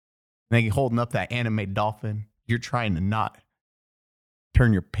 They holding up that anime dolphin. You're trying to not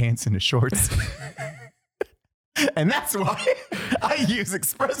turn your pants into shorts. And that's why I use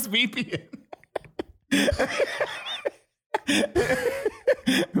ExpressVPN.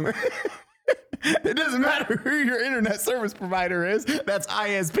 It doesn't matter who your internet service provider is. That's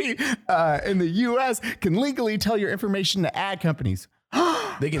ISP in the US can legally tell your information to ad companies.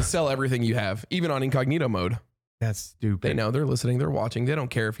 They can sell everything you have, even on incognito mode. That's stupid. They know, they're listening, they're watching. They don't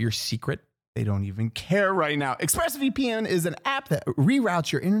care if you're secret. They don't even care right now. ExpressVPN is an app that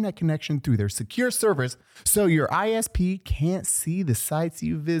reroutes your internet connection through their secure servers so your ISP can't see the sites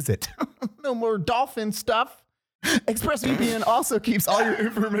you visit. No more dolphin stuff. ExpressVPN also keeps all your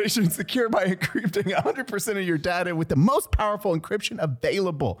information secure by encrypting 100% of your data with the most powerful encryption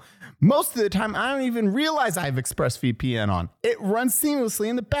available. Most of the time, I don't even realize I have ExpressVPN on. It runs seamlessly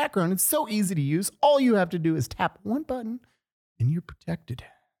in the background. It's so easy to use. All you have to do is tap one button and you're protected.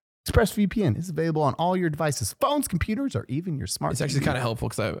 ExpressVPN is available on all your devices, phones, computers, or even your smart It's actually TV. kind of helpful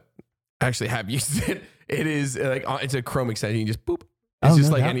because I actually have used it. It is like it's a Chrome extension. You can just boop. It's Oh,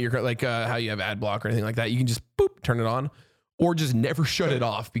 just no like doubt. any of your like how you have ad block or anything like that. You can just boop, turn it on, or just never shut it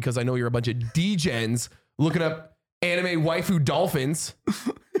off because I know you're a bunch of degens looking up anime waifu dolphins.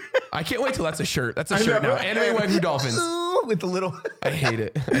 I can't wait till that's a shirt. That's a shirt now. Anime waifu dolphins. Ooh, with the little. I hate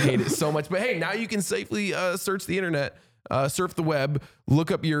it. I hate it so much. But hey, now you can safely search the internet, surf the web,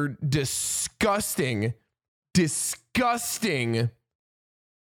 look up your disgusting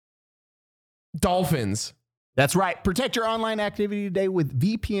dolphins. That's right. Protect your online activity today with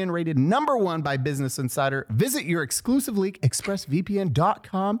VPN rated #1 by Business Insider. Visit your exclusive link,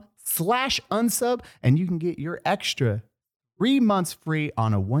 expressvpn.com/unsub, and you can get your extra 3 months free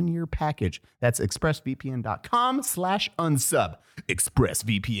on a 1-year package. That's expressvpn.com/unsub.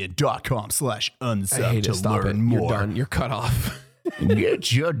 expressvpn.com/unsub I hate to it. Stop learn it. more. You're done. You're cut off.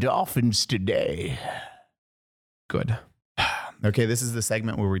 Get your dolphins today. Good. Okay, this is the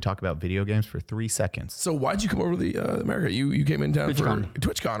segment where we talk about video games for 3 seconds. So why'd you come over to the America? You came in town TwitchCon. for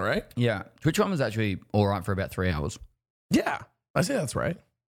TwitchCon, right? Yeah. TwitchCon was actually all right for about 3 hours. Yeah, I say that's right.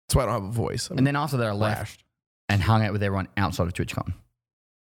 That's why I don't have a voice. And then after that, I left and hung out with everyone outside of TwitchCon.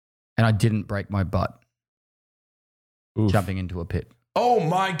 And I didn't break my butt jumping into a pit. Oh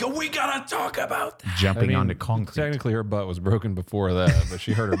my God, we gotta talk about that. Jumping onto concrete. Technically, her butt was broken before that, but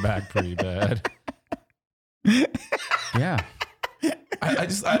she hurt her back pretty bad. Yeah. I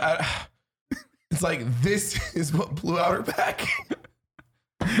it's like this is what blew out her back.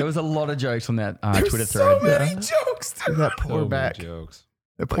 There was a lot of jokes on that There's Twitter so thread. many jokes. Dude. That poor So many back. jokes.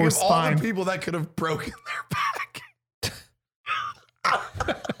 The Like poor of all spine. the people that could have broken their back.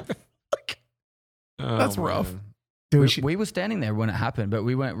 That's Oh, rough. man. Dude, We were standing there when it happened, but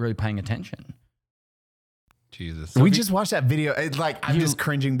we weren't really paying attention. Jesus. we just watched that video. It's like I'm just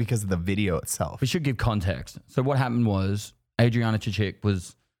cringing because of the video itself. We should give context. So what happened was Adriana Chichik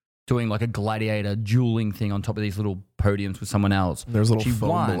was doing like a gladiator dueling thing on top of these little podiums with someone else. There's a little She foam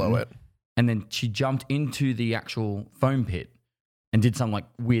won, below it. And then she jumped into the actual foam pit and did some like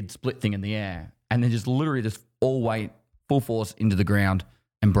weird split thing in the air. And then just literally just all weight, full force into the ground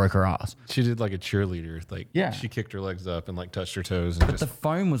and broke her ass. She did like a cheerleader. Like, Yeah. she kicked her legs up and like touched her toes. And But the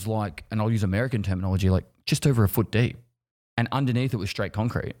foam was like, and I'll use American terminology, like just over a foot deep. And underneath it was straight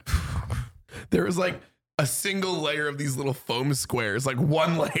concrete. There was like a single layer of these little foam squares, like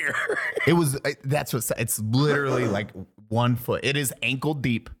one layer. It was that's what it's literally like 1 foot. It is ankle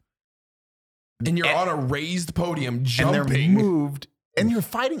deep. And you're on a raised podium And jumping. they're moved and you're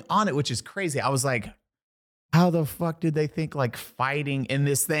fighting on it, which is crazy. I was like, how the fuck did they think like fighting in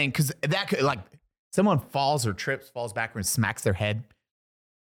this thing? Because that could like someone falls or trips, falls backwards, smacks their head.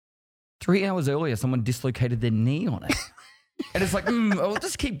 3 hours earlier, someone dislocated their knee on it. And it's like, I'll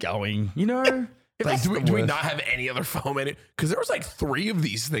just keep going, you know? Like, do we not have any other foam in it? Because there was like 3 of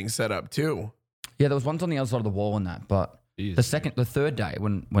these things set up too. Yeah, there was ones on the other side of the wall and that. But Jesus. the third day,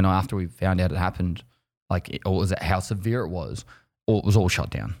 when after we found out it happened, like, or was it how severe it was all shut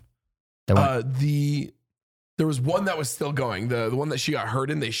down. They went, There was one that was still going. The one that she got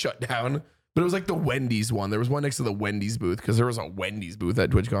hurt in, they shut down. But it was like the Wendy's one. There was one next to the Wendy's booth because there was a Wendy's booth at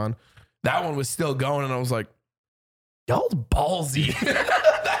TwitchCon. That one was still going, and I was like, y'all's ballsy.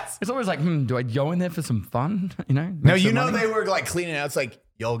 it's always like, do I go in there for some fun? You know? No, Make you some know money? they were like cleaning out. It's like,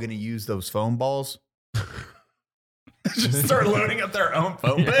 y'all gonna use those foam balls? Just start loading up their own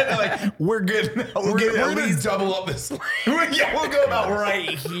foam pit. Like, we're good. We're good. We're At gonna least, double up this lane. yeah, we'll go about right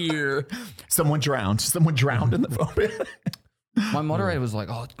here. Someone drowned in the foam pit. My moderator was like,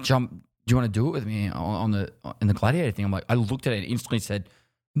 "Oh, jump! Do you want to do it with me in the gladiator thing?" I'm like, I looked at it and instantly said,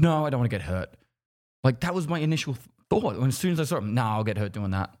 "No, I don't want to get hurt." Like that was my initial thought. When as soon as I saw it, no, I'll get hurt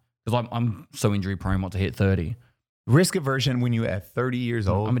doing that because I'm so injury prone. Want to hit 30? Risk aversion when you at 30 years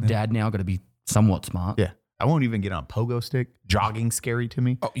old. I'm a dad now. Got to be somewhat smart. Yeah. I won't even get on a pogo stick. Jogging scary to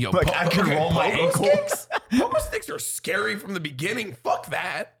me. Oh, yo, Like, I can roll my pogo ankle. sticks? Pogo sticks are scary from the beginning. Fuck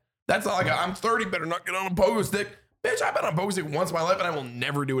that. That's not like I'm 30, better not get on a pogo stick. Bitch, I've been on a pogo stick once in my life and I will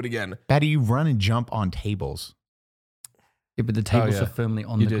never do it again. How do you run and jump on tables? Yeah, but the tables yeah. are firmly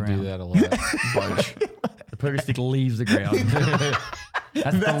on You the did ground. do that a lot. Bunch. The pogo stick leaves the ground.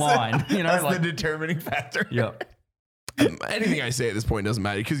 That's the line. You know, That's like, the determining factor. yeah. Anything I say at this point doesn't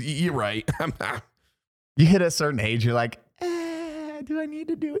matter because you're right. You hit a certain age, you're like, do I need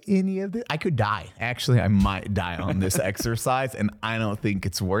to do any of this? I could die. Actually, I might die on this exercise, and I don't think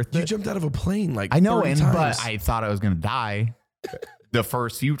it's worth You it. jumped out of a plane like I know, 30 times. but I thought I was going to die. The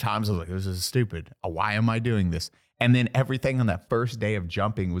first few times, I was like, this is stupid. Why am I doing this? And then everything on that first day of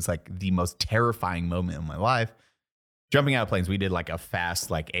jumping was like the most terrifying moment in my life. Jumping out of planes, we did like a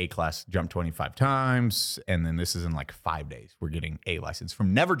fast, like A-class jump 25 times. And then this is in like 5 days. We're getting A license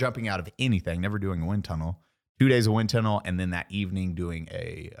from never jumping out of anything, never doing a wind tunnel, 2 days of wind tunnel. And then that evening doing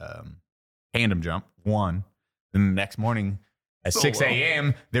a tandem jump, one. Then the next morning at 6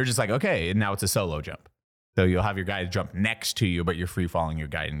 a.m., they're just like, okay, and now it's a solo jump. So you'll have your guy jump next to you, but you're free falling your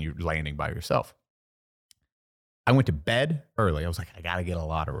guy and you're landing by yourself. I went to bed early. I was like, I got to get a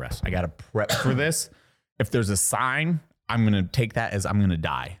lot of rest. I got to prep for this. If there's a sign, I'm going to take that as I'm going to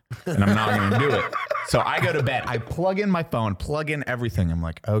die, and I'm not going to do it. So I go to bed. I plug in my phone, plug in everything. I'm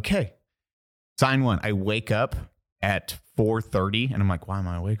like, okay, sign one. I wake up at 4:30, and I'm like, why am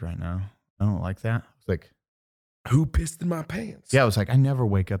I awake right now? I don't like that. I was like, who pissed in my pants? yeah, I was like, I never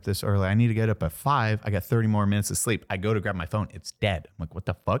wake up this early. I need to get up at 5. I got 30 more minutes of sleep. I go to grab my phone. It's dead. I'm like, what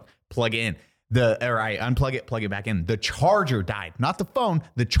the fuck? Plug it in. Or I unplug it, plug it back in. The charger died. Not the phone.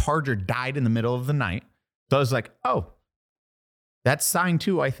 The charger died in the middle of the night. So I was like, oh, that's sign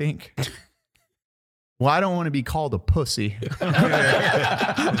 2, I think. Well, I don't want to be called a pussy.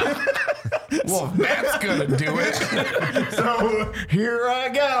 Well, that's going to do it. So here I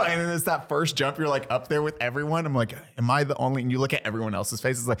go. And then it's that first jump. You're like up there with everyone. I'm like, am I the only? And you look at everyone else's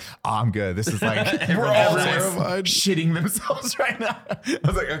face. It's like, oh, I'm good. This is like, everyone's terrified. shitting themselves right now. I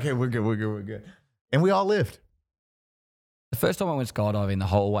was like, okay, we're good. And we all lived. The first time I went skydiving, the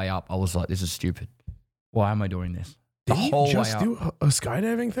whole way up, I was like, this is stupid. Why am I doing this? The Did whole you just way up. do a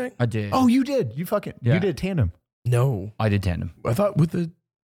skydiving thing? I did. Oh, you did. You Yeah. did tandem. No. I did tandem. I thought with the...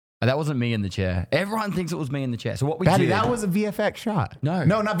 That wasn't me in the chair. Everyone thinks it was me in the chair. So what we Batty, did... that was a VFX shot. No.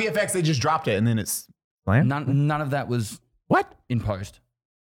 No, not VFX. They just dropped it and then it's planned. None of that was What? in post.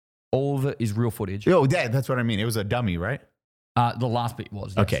 All of it is real footage. Oh, that's what I mean. It was a dummy, right? The last bit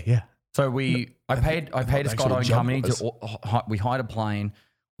was. yes. Okay, yeah. So I paid a actual skydiving jump company was. to we hired a plane.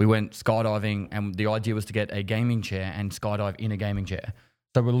 We went skydiving, and the idea was to get a gaming chair and skydive in a gaming chair.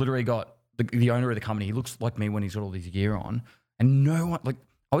 So we literally got the owner of the company. He looks like me when he's got all his gear on, and no one, like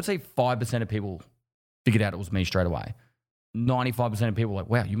I would say 5% of people figured out it was me straight away. 95% of people were like,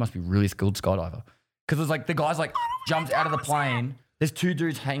 wow, you must be really skilled skydiver. Because it was like the guy's like jumps out of the plane. There's 2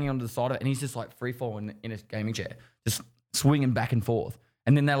 dudes hanging onto the side of it, and he's just like free falling in a gaming chair, just swinging back and forth.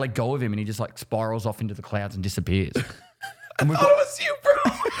 And then they let go of him, and he just like spirals off into the clouds and disappears. And we've got, That was you, bro.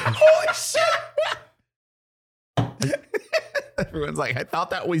 Holy shit. Everyone's like, I thought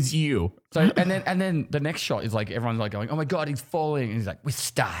that was you. so and then the next shot is like everyone's like going, oh my god, he's falling, and he's like, with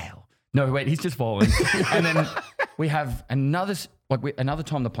style. No, wait, he's just falling. And then we have another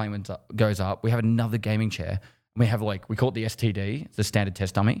time the plane goes up, we have another gaming chair. We have we call it the STD, it's the standard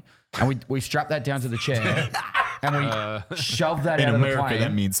test dummy, and we strap that down to the chair, and we shove that In out America, of the that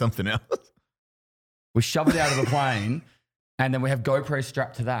plane. means something else. We shove it out of the plane, and then we have GoPro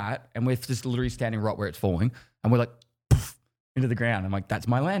strapped to that, and we're just literally standing right where it's falling, and we're like poof, into the ground. I'm like, that's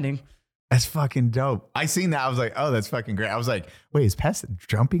my landing. That's fucking dope. I seen that. I was like, oh, that's fucking great. I was like, wait, is Pest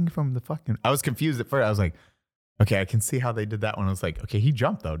jumping from the fucking... I was confused at first. I was like, okay, I can see how they did that one. I was like, okay, he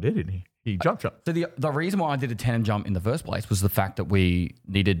jumped though, didn't he? He jumped. So the reason why I did a tandem jump in the first place was the fact that we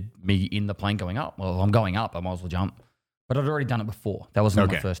needed me in the plane going up. Well, I'm going up, I might as well jump. But I'd already done it before. That wasn't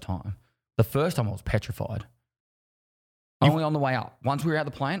my Okay. first time. The first time I was petrified. Only on the way up. Once we were out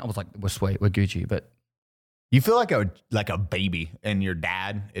the plane, I was like, we're sweet, we're Gucci. But You feel like a baby, and your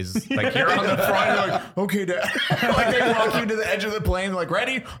dad is like, you're on the front, you're like, okay, dad. Like they walk you to the edge of the plane, like,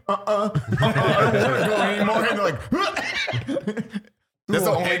 ready? I don't want to go anymore. And they're like, That's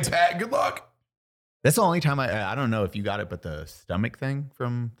the only tag. Good luck. that's the only time I don't know if you got it, but the stomach thing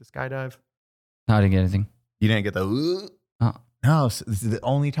from the skydive, no, I didn't get anything. you didn't get the, Oh. no, so this is the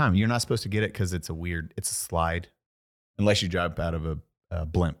only time. You're not supposed to get it because it's a slide, unless you jump out of a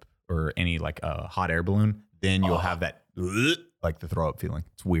blimp or any like a hot air balloon, then you'll have that like the throw up feeling.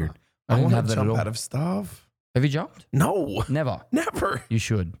 It's weird. I I didn't want have to that at jump all. out of stuff. Have you jumped? No, Never. never. You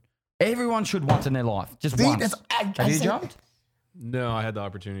should. Everyone should once in their life. Just See, once. I Have you said- jumped? No, I had the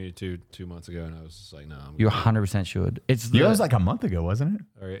opportunity to 2 months ago, and I was just like, no. I'm You good. 100% should. It's Yeah, it was like a month ago, wasn't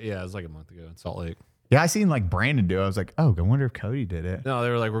it? Or, yeah, it was like a month ago in Salt Lake. Yeah, I seen like Brandon do it. I was like, oh, I wonder if Cody did it. No, they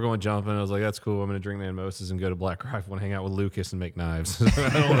were like, we're going jumping. I was like, that's cool. I'm going to drink mimosas and go to Black Rifle and hang out with Lucas and make knives.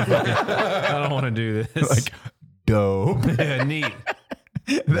 I don't want to do this. Like, dope. yeah, neat.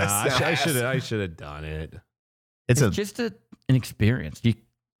 That's Nah, so I should have done it. It's It's just an experience.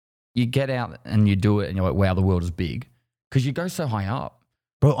 You get out and you do it, and you're like, wow, the world is big. because you go so high up.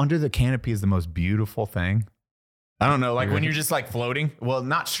 Bro, under the canopy is the most beautiful thing. I don't know, like when you're just like floating. Well,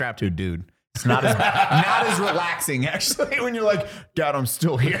 not strapped to a dude. It's not as not as relaxing actually when you're like, Dad, I'm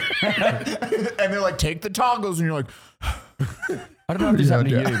still here. And they're like, take the toggles, and you're like, I don't know if this happened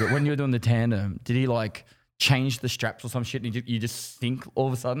to you, but when you were doing the tandem, did he like change the straps or some shit and you just sink all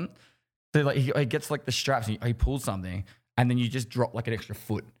of a sudden? So like he gets like the straps and he pulls something and then you just drop like an extra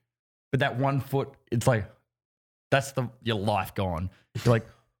foot. But that 1 foot, it's like, that's your life gone. You're like,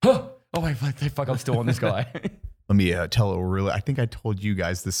 oh wait, fuck, I'm still on this guy. let me tell a really, I think I told you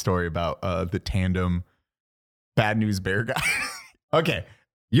guys this story about the tandem bad news bear guy. Okay.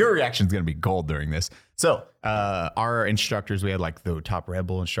 Your reaction is going to be gold during this. So our instructors, we had like the top Red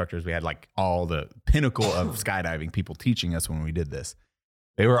Bull instructors. We had like all the pinnacle of skydiving people teaching us when we did this.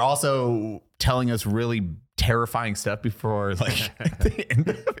 They were also telling us really terrifying stuff before like the end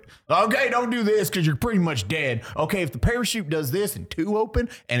of it. Okay, don't do this because you're pretty much dead. Okay, if the parachute does this and two open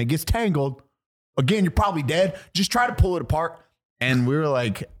and it gets tangled, again, you're probably dead. Just try to pull it apart. And we were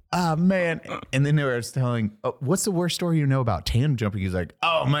like, oh, man. And then they were telling, oh, what's the worst story you know about tandem jumping? He's like,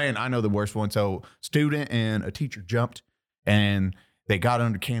 oh, man, I know the worst one. So student and a teacher jumped and they got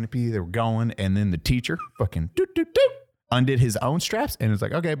under canopy. They were going. And then the teacher fucking undid his own straps and was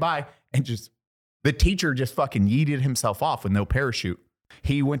like, okay, bye. And just the teacher just fucking yeeted himself off with no parachute.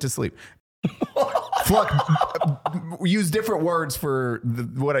 He went to sleep. Fluck, use different words for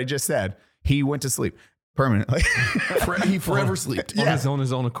what I just said. He went to sleep permanently. He forever slept. On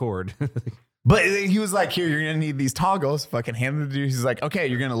his own accord. But he was like, here, you're going to need these toggles. Fucking hand them to you. He's like, okay,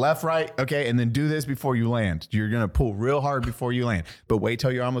 you're going to left, right. Okay. And then do this before you land. You're going to pull real hard before you land. But wait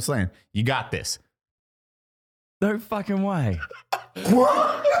till you almost land. You got this. No fucking way. That's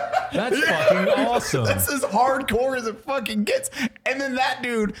fucking awesome. That's as hardcore as it fucking gets. And then that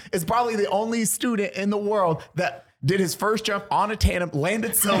dude is probably the only student in the world that did his first jump on a tandem,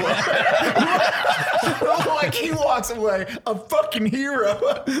 landed solo. Like he walks away a fucking hero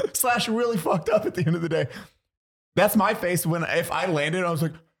 / really fucked up at the end of the day. That's my face if I landed, I was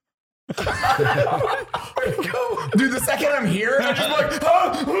like, dude, the second I'm here, I'm just like,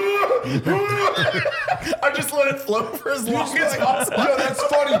 I just let it float for as long as possible. Yo, that's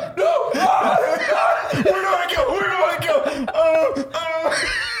funny. No, where do I go?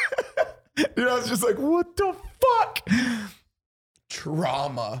 Dude, I was just like, what the fuck?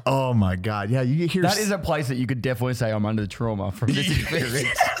 trauma. Oh my God. Yeah, you hear That is a place that you could definitely say I'm under trauma from this experience.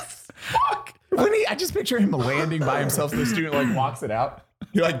 Yes. Fuck. I just picture him landing by himself. So the student like walks it out.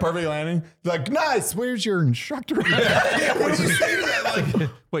 You're like perfectly landing. He's like, nice. Where's your instructor? What did you say to that? Like,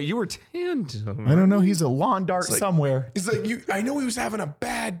 Wait, you were tandem. I don't know. He's a lawn dart somewhere. he's like, I know he was having a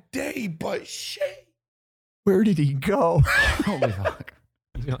bad day, but shit. Where did he go? Holy fuck.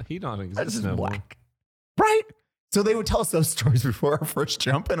 He don't That's exist just no more. whack. Right? So they would tell us those stories before our first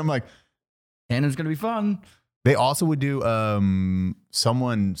jump. And I'm like, And it's going to be fun. they also would do,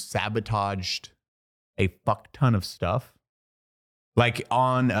 someone sabotaged a fuck ton of stuff. Like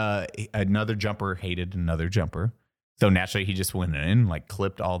on another jumper hated another jumper. So naturally he just went in, like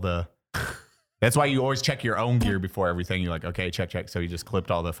clipped all the, that's why you always check your own gear before everything. You're like, okay, check. So he just clipped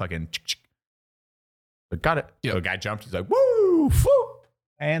all the fucking, but got it. Yep. So a guy jumped, he's like, woo, whoo.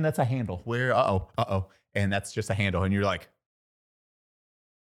 And that's a handle. Where, uh-oh. And that's just a handle. And you're like,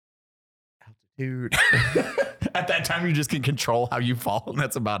 altitude. At that time, you just can control how you fall. And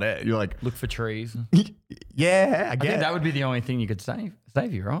that's about it. You're like, Look for trees. yeah, I I get think it. that would be the only thing you could save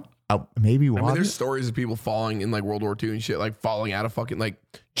you, right? Oh, maybe I mean, water. there's stories of people falling in like World War II and shit, like falling out of fucking like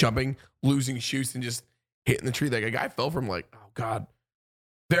jumping, losing shoots, and just hitting the tree. Like a guy fell from like, oh God,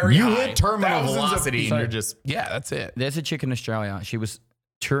 very You high, hit terminal thousands of velocity feet. and you're just, Yeah, that's it. There's a chick in Australia. She was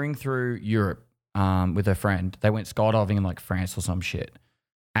touring through Europe with her friend. They went skydiving in like France or some shit.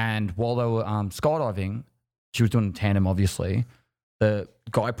 And while they were skydiving, she was doing a tandem, obviously. The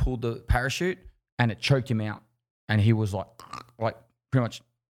guy pulled the parachute and it choked him out. And he was like pretty much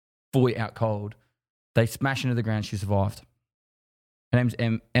fully out cold. They smashed into the ground. She survived. Her name's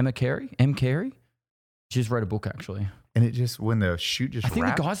Emma Carey. M. Carey. She just wrote a book, actually. and it just, when the chute just I think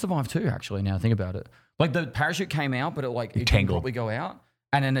wrapped. the guy survived too, actually, now I think about it. Like the parachute came out, but it didn't tangled. probably go out.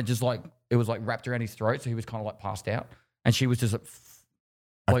 And then it just it was like wrapped around his throat. So he was kind of like passed out. And she was just like,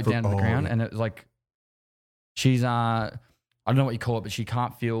 floated down to the ground. And it was like, she's, I don't know what you call it, but she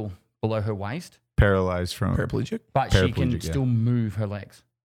can't feel below her waist, Paralyzed from, Paraplegic. but she can Paraplegic, yeah. still move her legs.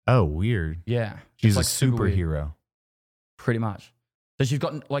 oh, weird. Yeah. She's It's a super weird, superhero. pretty much. So she's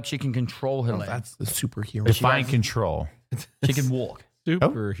got, she can control her Oh, legs. that's the superhero. Define control. She can walk,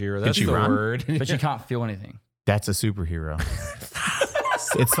 Superhero. That's she the run? word. but she can't feel anything. That's a superhero.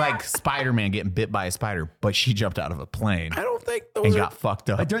 It's like Spider-Man getting bit by a spider, but she jumped out of a plane I don't think and those are got fucked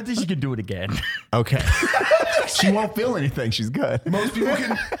I up. don't think she can do it again. Okay. She won't feel anything. She's good. most people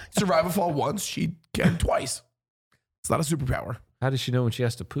can survive a fall once. She can twice. It's not a superpower. How does she know when she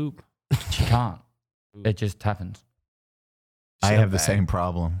has to poop? She can't. It just happens. I have the same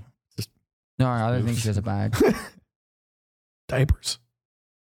problem. No, I don't think she has a bag. Diapers.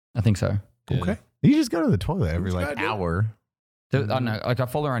 I think so. Yeah. Okay. You just go to the toilet every like gotta do it. hour. I don't know. Like I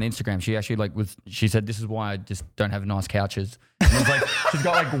follow her on Instagram. She actually she said, this is why I just don't have nice couches. And it's like, she's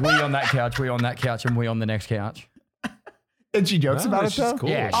got like we on that couch, we on that couch, and we on the next couch. And she jokes Oh, about it she's though? cool.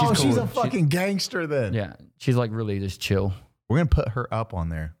 Yeah, Oh, she's cool. a fucking gangster then. Yeah. She's like really just chill. We're going to put her up on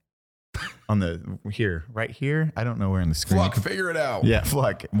there. On the, here, right here. I don't know where in the screen. Fuck, figure it out. Yeah,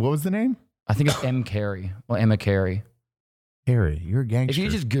 Fluck. What was the name? I think it's M. Carey or Emma Carey. Harry, you're a gangster. If you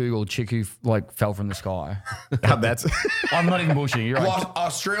just Google chick who like fell from the sky, That's, I'm not even bullshitting. You're right.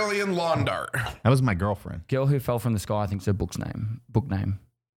 Australian lawn dart. that was my girlfriend. Girl Who Fell from the Sky, I think it's her book name.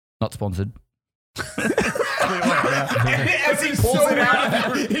 Not sponsored. As he pulls it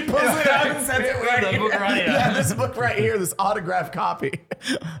out, he pulls it out and sends it right book right here. Yeah, this book right here, this autograph copy.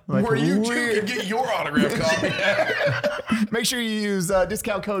 Like, Where you too weird. can get your autograph copy. Make sure you use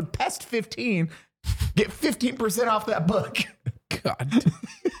discount code PEST15. Get 15% off that book. God.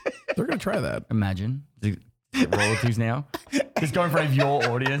 They're going to try that. Imagine the royalties now. Just going in front of your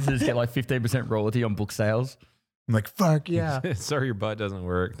audience and just get like 15% royalty on book sales. I'm like, fuck yeah. Sorry, your butt doesn't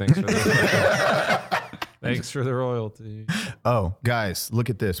work. Thanks for the thanks for the royalty. Oh, guys, look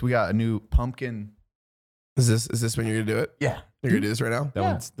at this. We got a new pumpkin. Is this when you're going to do it? Yeah. You're going to do this right now?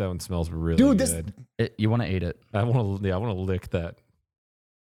 That one smells really Dude, this good. You want to eat it. I want to lick that.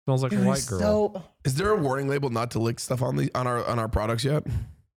 Smells like a white girl. Is there a warning label not to lick stuff on our products yet?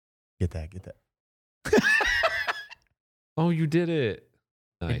 Get that. Oh, you did it.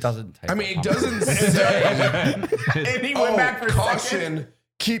 Nice. It doesn't taste I mean, it like doesn't say, And he went back for a caution, second.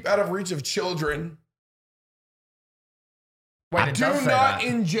 keep out of reach of children. Wait, it Do does say not that.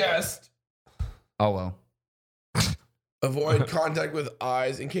 ingest. Oh, well. Avoid contact with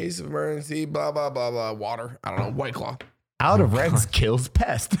eyes in case of emergency. Blah, blah, blah, blah. Water. I don't know. White Claw. Out of Regs kills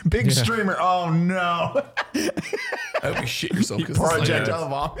pest. Big streamer. Oh no. I hope you shit yourself because Projectile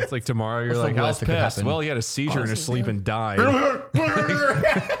vomit. It's like tomorrow you're What's like, the how's worst that could pest? happen? Well, he had a seizure in his sleep and died.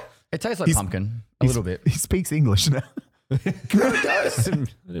 It tastes like He's- pumpkin. A little bit. He speaks English now. it does. I didn't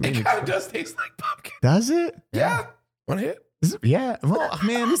mean It to- kind of does taste like pumpkin. Does it? Yeah. Want to hit? Yeah. Well,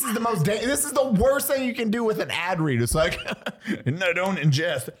 man, this is the this is the worst thing you can do with an ad read. It's like, no, don't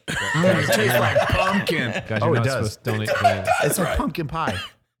ingest. It tastes like pumpkin. Guys, Oh, you're it not does. supposed to don't eat plants. It's like pumpkin pie.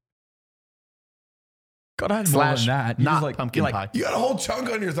 God, I had Slash that. not pumpkin pie. You got a whole chunk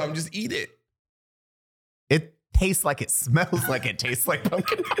on your thumb. Just eat it. It tastes like it smells like it tastes like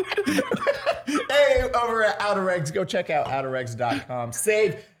pumpkin. Hey, over at Outer Eggs, go check out outerreggs.com.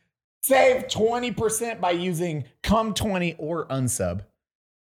 Save 20% by using CUM20 or unsub.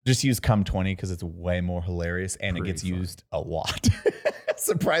 Just use CUM20 because it's way more hilarious and it gets used a lot.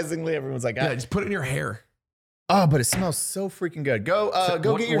 Surprisingly, everyone's like, Yeah, just put it in your hair. oh, but it smells so freaking good. Go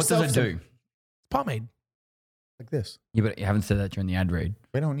get yourself What does it do? Pomade. like this. Yeah, but you haven't said that during the ad read.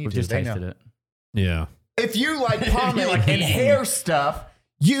 We don't need We've to. just They tasted know. it. Yeah. If you like pomade like and eating. hair stuff,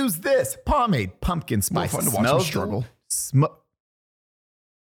 use this pomade pumpkin spice. More fun to It watch them smells struggle.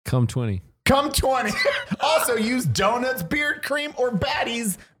 Come 20. CUM20. Also use donuts, beard cream, or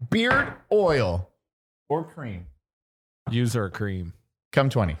Batty's beard oil or cream. Use our cream.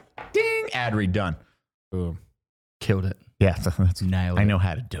 CUM20. Ding. Ad read done. Boom. Killed it. Yeah, that's Nailed it. I know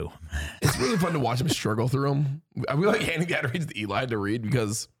how to do them. It's really fun to watch him struggle through them. We like handing the ad reads to Eli to read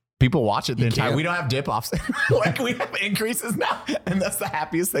because People watch it the entire. can't. We don't have dip offs. Like we have increases now, and that's the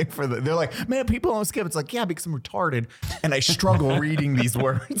happiest thing for them. They're like, man, people don't skip. It's like, yeah, because I'm retarded and I struggle reading these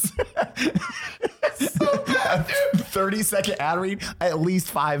words. So bad, 30-second ad read, at least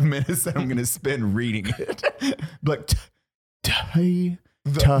 5 minutes that I'm gonna spend reading it. Like, the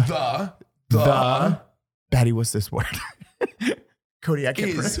Batty, what's this word? Cody, I can't.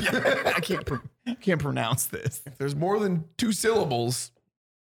 Is. I can't pronounce this. if there's more than 2 syllables,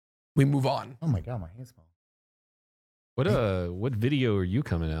 we move on. Oh my god, my hands smell. What video are you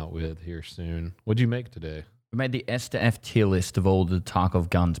coming out with here soon? What'd you make today? We made the S to F tier list of all the Tarkov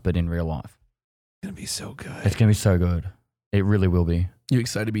guns, but in real life. It's gonna be so good. It's going to be so good. It really will be. You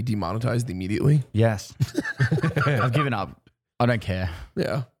excited to be demonetized immediately? Yes. I've given up. I don't care.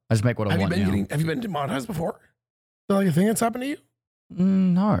 Yeah. I just make what I want now. Have you been demonetized before? Is that like a thing that's happened to you?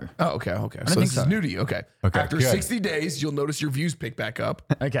 No. Oh, okay, okay. don't So think this so. is new to you. Okay. Okay, After good. 60 days, you'll notice your views pick back up.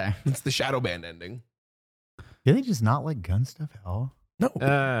 Okay. It's the shadow band ending. Do they just not like gun stuff at all? No.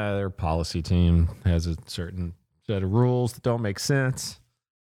 Their policy team has a certain set of rules that don't make sense.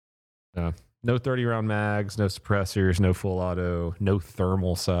 No 30-round mags, no suppressors, no full auto, no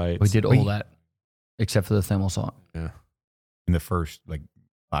thermal sights. We did all that except for the thermal sight. Yeah. In the first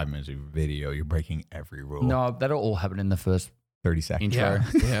 5 minutes of your video, you're breaking every rule. No, that'll all happen in the first 30 seconds. intro.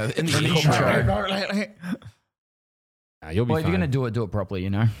 Yeah. In the In the intro. You'll be Well, if you're fine. gonna do it properly, you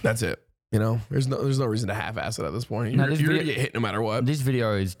know. That's it. You know, there's no reason to half-ass it at this point. No, You're, this you're gonna video- get hit no matter what. This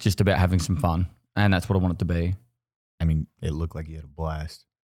video is just about having some fun, and that's what I want it to be. I mean, it looked like you had a blast.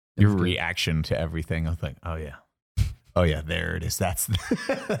 It Your was good. reaction to everything, I was like, oh yeah. Oh yeah, there it is. That's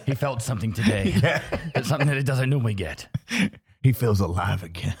He felt something today. yeah. It's something that he doesn't normally get. He feels alive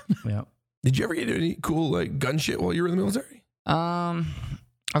again. Yeah. Did you ever get any cool gun shit while you were in the military?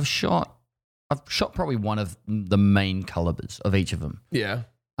 I've shot probably one of the main calibers of each of them. Yeah.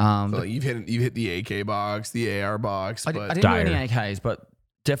 So you've hit the AK box, the AR box, I but didn't do any AKs, but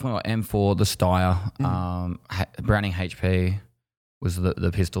definitely like M4, the Steyr, Browning HP was the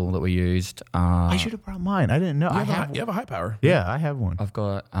pistol that we used. I should have brought mine. I didn't know. you I have, have. you have a high power. Yeah, I have one. I've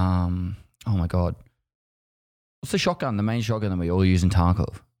got oh my god, what's the shotgun? The main shotgun that we all use in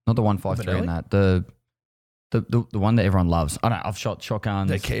Tarkov, not the 153 in that. The one that everyone loves. I don't know. I've shot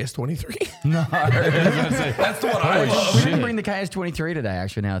shotguns. The KS-23. No, That's the one I we love. didn't bring the KS-23 today.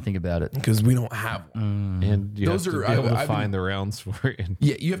 Actually, now I think about it. Because we don't have one. And you Those have to are- be able to I've find the rounds for it.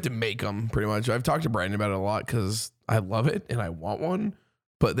 Yeah, you have to make them pretty much. I've talked to Brandon about it a lot because I love it and I want one,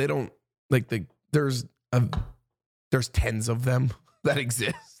 but they don't there's tens of them that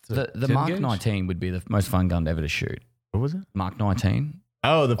exist. The 10 Mark gauge? 19 would be the most fun gun ever to shoot. What was it? Mark 19.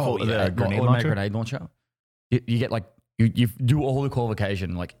 Oh, the Oh, full yeah. the grenade automatic launcher. grenade launcher. You get like you do all the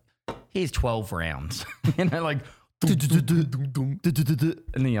qualification. Like here's 12 rounds. You know, like and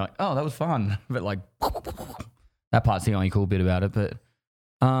then you're like, oh, that was fun. But like that part's the only cool bit about it. But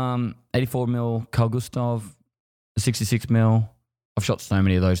 84 mil Carl Gustav, 66 mil. I've shot so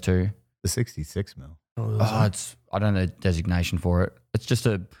many of those too. The 66 mil. Oh, it's I don't know the designation for it. It's just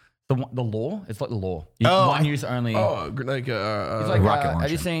the law. It's like the law. Oh, One use only. Like It's like rocket have you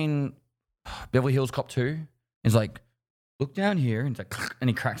launcher. seen Beverly Hills Cop 2? It's like look down here, and it's like and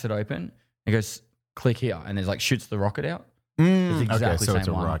he cracks it open. He goes click here, and there's like shoots the rocket out. It's exactly okay, so the it's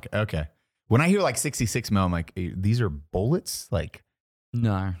a same one. rocket. Okay. When I hear like 66 mil, I'm like, these are bullets? Like,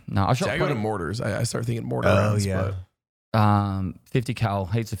 No, I See, shot I go to plenty- mortars. I start thinking mortar oh rounds. yeah. But 50 cal,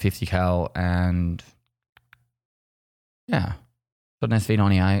 hates a 50 cal, and yeah, shot an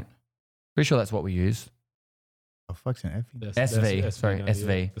SV98. Pretty sure that's what we use. Oh, fuck's an FE? SV, sorry, yeah.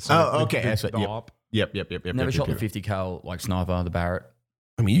 SV. Oh, okay, SV, yep. Op. Yep. Never yep, shot yep, the 50 cal like sniper, the Barrett.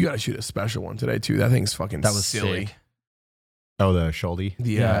 I mean, you got to shoot a special one today too. That thing's fucking That was silly. sick. Oh, the Scholdy.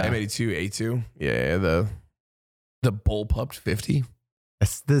 The Yeah. M82A2. Yeah, the bullpup 50.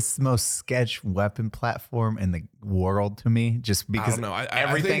 That's this most sketch weapon platform in the world to me, just I because don't know.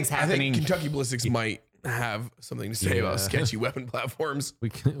 everything's I happening. think Kentucky Ballistics might have something to say Yeah. about sketchy weapon platforms. We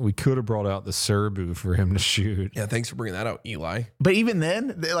could have brought out the Serbu for him to shoot. Yeah, thanks for bringing that out, Eli. But even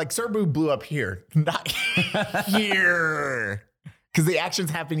then, like Serbu blew up here, not here, because the action's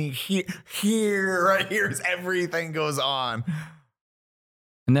happening here, right here, as everything goes on.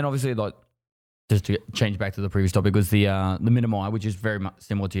 And then obviously, like, just to change back to the previous topic, was the Minimi, which is very much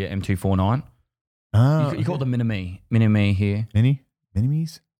similar to your M249. Oh, You call it the Minimi here.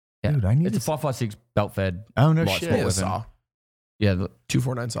 Minimes? Yeah. Dude, I need It's a 5.56 belt fed. Oh no light shit. sport Yeah, weapon. saw. Yeah,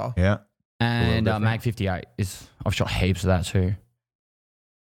 249 saw. Yeah. and different. Mag 58 is I've shot heaps of that too,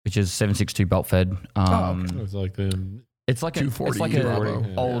 which is 7.62 belt fed. It was like the It's like a 240 it's like a Bravo.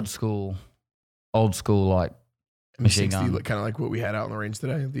 Yeah. old school like machine M60, gun. kind of like what we had out on the range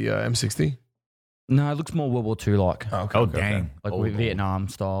today, the M60. No, it looks more World War II like, Okay, Oh dang. like Old, Vietnam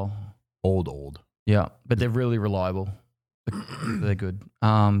style. Old. Yeah, but they're really reliable. They're good.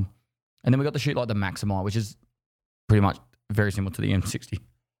 And then we got to shoot like the Maxima, which is pretty much very similar to the M60.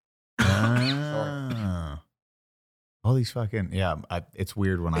 Ah. All these fucking it's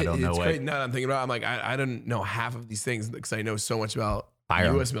weird when I don't know It's what crazy. Now that I'm thinking about it, I'm like, I don't know half of these things because I know so much about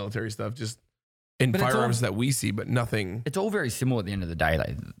Firearms. U.S. military stuff, just in But it's firearms that we see, but nothing. It's all very similar at the end of the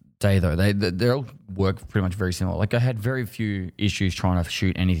day, though. They all work pretty much very similar. Like I had very few issues trying to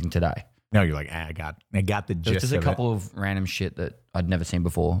shoot anything today. No, you're like, I got the There's gist just a of couple of random shit that I'd never seen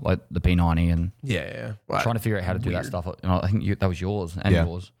before, like the P90 and Yeah. Well, trying to figure out how to do that weird. stuff. And I think that was yours and Yeah.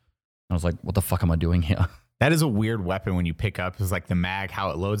 yours. And I was like, what the fuck am I doing here? That is a weird weapon when you pick up. It's like the mag, how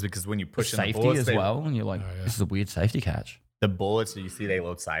it loads, because when you push in the Safety bullets, as well. And you're like, Oh, yeah. this is a weird safety catch. the bullets, you see they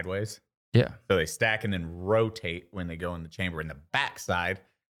load sideways. Yeah. So they stack and then rotate when they go in the chamber. In the backside,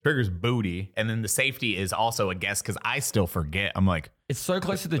 triggers booty. And then the safety is also a guess because I still forget. I'm like, It's so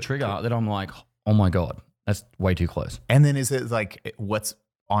close to the trigger that I'm like, oh my God, that's way too close. And then is it like what's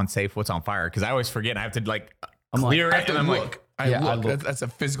on safe, what's on fire? Because I always forget. I have to like clear it, and I'm like, I I look. look. That's a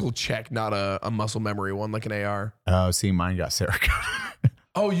physical check, not a muscle memory one like an AR. oh, see, mine got Cerakote.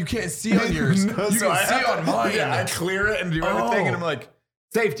 Oh, you can't see on yours. No, you so can I see have to- on mine. Yeah, I clear it and do everything, and I'm like,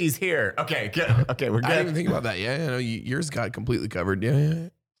 safety's here. Okay, good. Okay, we're I didn't even good. think about that. Yeah, no, yours got completely covered. Yeah.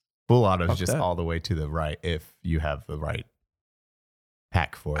 Full auto is Fuck just that. all the way to the right if you have the right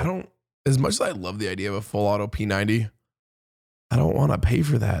pack for it. I don't. As much as I love the idea of a full auto P90, I don't want to pay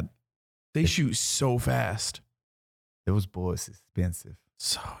for that. They shoot so fast. Those bullets expensive.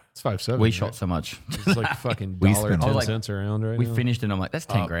 So It's 5.7. We right? shot so much. It's like fucking We dollar spent- ten I was like, cents around right We now. finished and I'm like, that's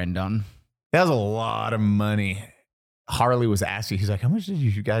 10 grand done. That was a lot of money. Harley was asking, he's like, how much did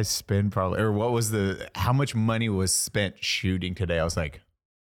you guys spend probably? Or what was how much money was spent shooting today? I was like,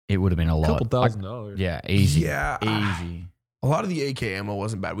 It would have been a lot. couple $1,000. Yeah, easy. Yeah. Easy. a lot of the AK ammo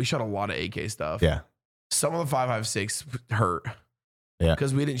wasn't bad. We shot a lot of AK stuff. yeah. Some of the 5.56 hurt. Yeah.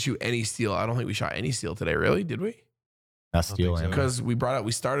 Because we didn't shoot any steel. I don't think we shot any steel today, really, did we? Not steel think so. ammo. Because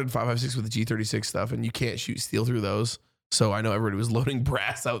we started 5.56 with the G36 stuff, and you can't shoot steel through those. So I know everybody was loading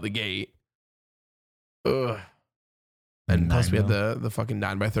brass out the gate. Ugh. And plus we had the fucking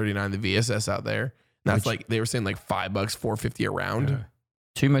 9x39, the VSS out there. And that's like, they were saying like $5, $4.50 a round. Yeah.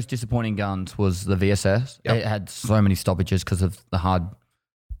 Two most disappointing guns was the VSS. Yep. It had so many stoppages because of the hard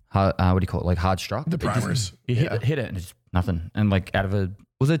what do you call it? Like hard struck. The It just- primers. You hit it and it's nothing. And like out of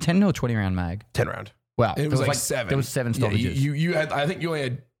was it a 10 or 20 round mag? 10 round. Wow. It was like 7. There was 7 Yeah, stoppages. you had, I think you only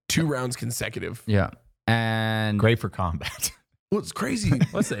had 2 rounds consecutive. Yeah. And Great for combat. Well, it's crazy.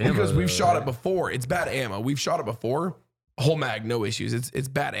 What's the ammo, Because we've though, shot right? it before. It's bad ammo. We've shot it before. Whole mag, no issues. It's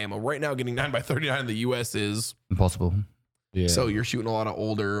bad ammo. Right now, getting 9x39 in the US is impossible. Yeah. so you're shooting a lot of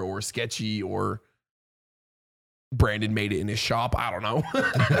older or sketchy or Brandon made it in his shop. I don't know.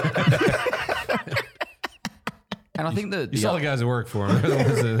 And I think you saw the guys that work for him.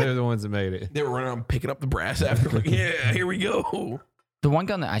 They're the ones that made it. They were running around picking up the brass after. Like, yeah, here we go. the one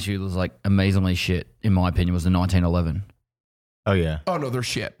gun that actually was like amazingly shit, in my opinion, was the 1911. Oh, yeah. Oh no, they're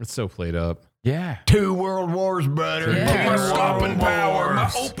shit. It's so played up. Yeah. 2 world wars, brother. Yeah. My Two stopping world power, my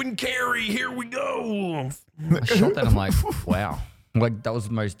wars. open carry. Here we go. I shot that. I'm like, wow. Like that was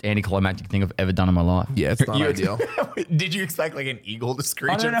the most anticlimactic thing I've ever done in my life. Yeah, it's not You- ideal. Did you expect like an eagle to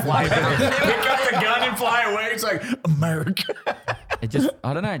screech don't and know. fly back? Pick up the gun and fly away. It's like, America. It just,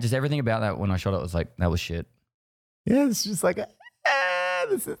 I don't know, just everything about that when I shot it was like, that was shit. Yeah, it's just like,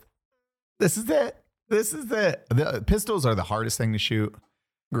 this is it. This is it. The pistols are the hardest thing to shoot.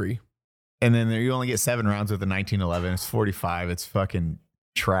 Agree. And then you only get 7 rounds with the 1911. It's 45. It's fucking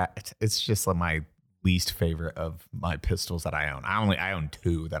tracked. It's just like my least favorite of my pistols that I own. I own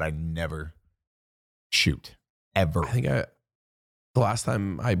 2 that I never shoot ever. I think the last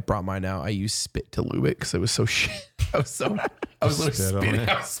time I brought mine out, I used spit to lube it because it was so shit. I was literally Spit on spitting. it.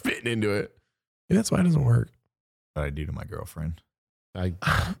 I was spitting into it. Yeah, that's why it doesn't work. What I do to my girlfriend.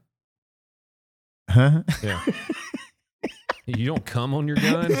 Yeah. You don't come on your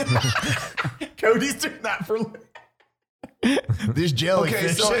gun? Cody's doing that for this jellyfish. Okay,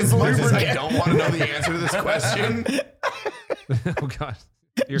 so is as much as I lubricant. don't want to know the answer to this question, Oh, God.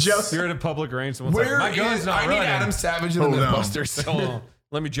 You're Just- at a public range. Someone's where like, my gun's is not I need running. Adam Savage and the Hold on. Mythbusters. Hold on.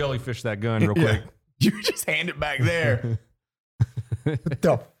 Let me jellyfish that gun real quick. You just hand it back there. What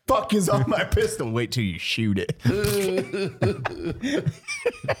the fuck is on my pistol? Wait till you shoot it.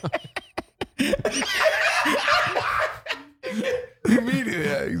 Immediately,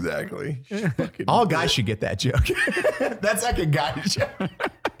 yeah, exactly. Fucking All guys should get that joke. That's like a guy joke.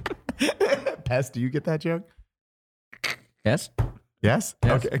 Pest, do you get that joke? Yes? Yes?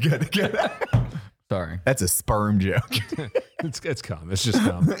 Yes. Okay, good. Sorry. That's a sperm joke. It's cum. It's just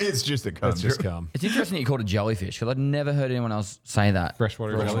cum. It's just a cum It's just joke. cum. It's interesting that you called it jellyfish because I'd never heard anyone else say that.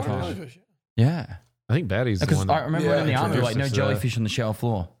 Freshwater jellyfish. Yeah. I think Batty's the Because one. I remember in the army, like, no introduced us to that. jellyfish on the shower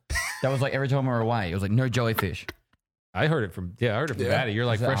floor. That was like every time we were away, it was like, no jellyfish. I heard it from Yeah. Batty. You're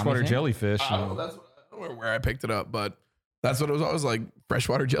like Is that freshwater Army thing? jellyfish. I don't know. That's I don't know where I picked it up, but that's what it was always like.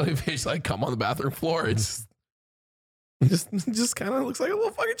 Freshwater jellyfish, like come on the bathroom floor. It's just kind of looks like a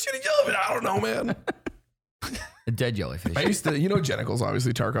little fucking shitty jellyfish. I don't know, man. A dead jellyfish. I used to, Jenicles,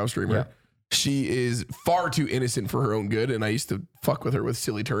 obviously Tarkov streamer. Yeah. She is far too innocent for her own good, and I used to fuck with her with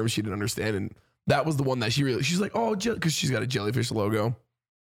silly terms she didn't understand, and that was the one that she's like, oh, because she's got a jellyfish logo.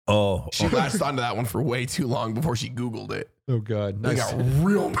 Oh, She latched onto that one for way too long before she Googled it. Oh, God. They Nice. got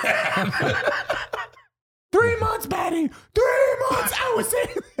real bad. 3 months, Patty. 3 months. I was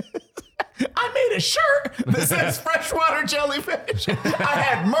saying. I made a shirt that says freshwater jellyfish. I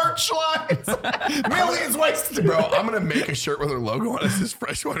had merch lines, millions wasted. Bro, I'm gonna make a shirt with her logo on it. It says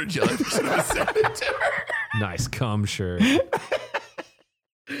freshwater jellyfish, and I'm gonna send it to her. Nice cum shirt.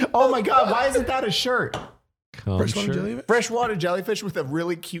 Oh my God, why isn't that a shirt? Cum Freshwater shirt. jellyfish. Freshwater jellyfish with a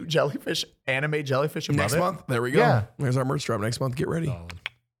really cute jellyfish, anime jellyfish above Next it. month, there we go. Yeah. There's our merch drop next month. Get ready.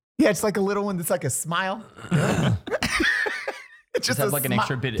 Yeah, it's like a little one that's like a smile. It's Just just have a like an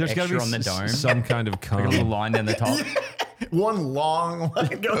extra bit There's got to extra be on the dome. some kind of Like a cum. little line down the top. one long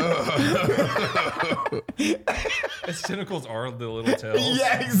line Its tentacles are the little tails.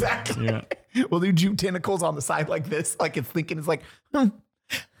 Yeah, exactly. Yeah. Well, do you tentacles on the side like this? Like it's thinking it's like,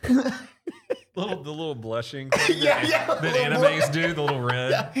 The little blushing thing yeah, yeah. that little animes do, the little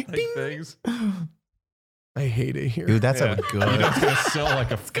red like Ding. things. I hate it here. Dude, that's Yeah. a good. It's gonna sell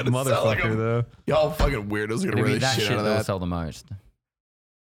like a gonna sell like motherfucker a- though. Y'all fucking weirdos are gonna Maybe wear the that shit shit out of will that. sell the most.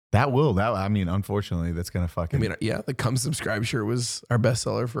 That will. That I mean, unfortunately, that's gonna I fucking. mean, yeah, the Come Subscribe shirt was our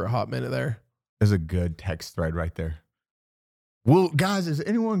bestseller for a hot minute there. There's a good text thread right there. Well, guys, is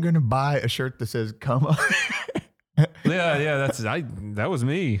anyone gonna buy a shirt that says "come on"? Yeah, that was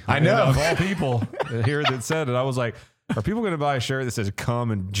me. I know. Of all people here that said it, I was like, are people gonna buy a shirt that says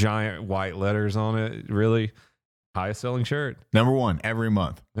 "come" in giant white letters on it? Really? Highest selling shirt. Number one every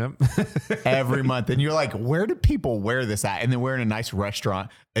month. Yep. Every month. And you're like, where do people wear this at? And then we're in a nice restaurant,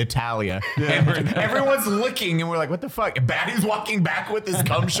 Italia. And everyone's looking and we're like, what the fuck? Batty's walking back with his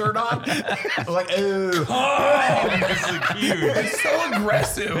cum shirt on. We're like, ooh. It's cute. It's so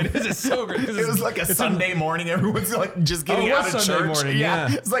aggressive. It is. It's so great. It was like a Sunday morning. Everyone's like just getting it out was of Sunday church. morning,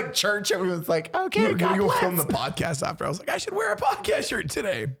 yeah. It's like church. Everyone's like, okay, We're gonna God go bless. film the podcast after. I was like, I should wear a podcast shirt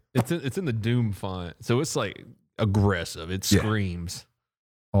today. It's in the Doom font, so it's like aggressive. It screams.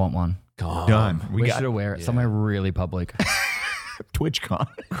 I want one. God. Done. We got should wear it somewhere really public. TwitchCon.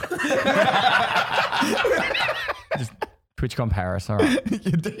 TwitchCon Paris. All right.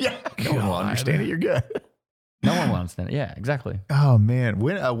 Yeah. No one will understand it. You're good. No one will understand it. Yeah, exactly. Oh, man.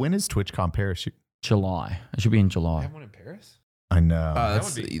 When is TwitchCon Paris? July. It should be in July. one in Paris? I know.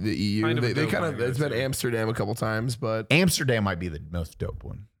 That's would be the EU. kind of a They dope kind one of. to go It's been to. Amsterdam a couple times, but Amsterdam might be the most dope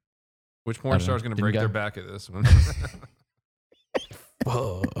one. Which porn don't star know. is going to Didn't break go. their back at this one?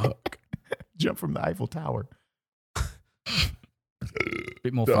 fuck. Jump from the Eiffel Tower.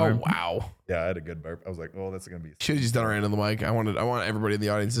 Bit more Oh foam. wow. Yeah, I had a good burp. I was like, oh, that's going to be. Should have just done it right on the mic. I want everybody in the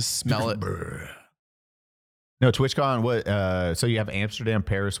audience to smell it. No, TwitchCon, what? So you have Amsterdam,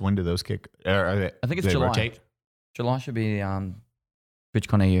 Paris. When do those kick? I think it's they July. rotate? July should be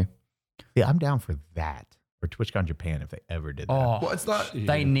TwitchCon EU. Yeah, I'm down for that. Or TwitchCon Japan if they ever did that. Oh, Well, it's not.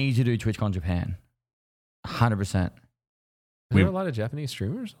 they need to do TwitchCon Japan. 100%. Are there a lot of Japanese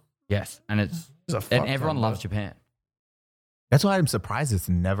streamers? Yes, and it's It's a fuck and everyone ton, loves but- Japan. That's why I'm surprised it's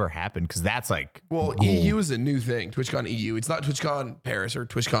never happened because that's like. Well, cool. EU is a new thing. TwitchCon EU. It's not TwitchCon Paris or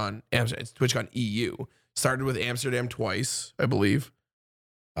TwitchCon Amsterdam. It's TwitchCon EU. Started with Amsterdam twice, I believe,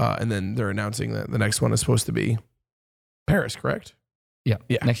 and then they're announcing that the next one is supposed to be Paris. Correct? Yeah.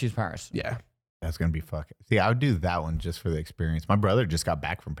 Yeah. Next year's Paris. Yeah. That's going to be fucking. See, I would do that one just for the experience. My brother just got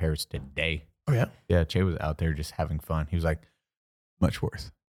back from Paris today. Oh yeah. Yeah, Che was out there just having fun. He was like, much worse.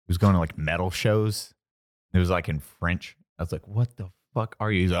 He was going to like metal shows. It was like in French. I was like, what the fuck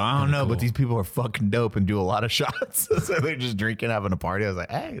are you? He's like, I don't know, but these people are fucking dope and do a lot of shots. So they're just drinking, having a party. I was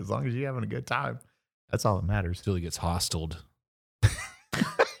like, hey, as long as you're having a good time, that's all that matters. Still, he gets hostiled.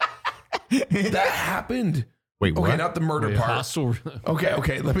 That happened. Wait, Okay, what? not the murder Wait, part. hostil.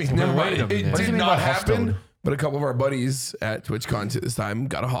 Okay. Let me. Wait Never a mind. It minute. What does did he mean not by happen. hostiled? But a couple of our buddies at TwitchCon this time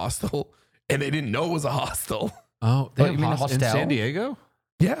got a hostel, and they didn't know it was a hostel. Oh, What, they you mean have in hostel? San Diego?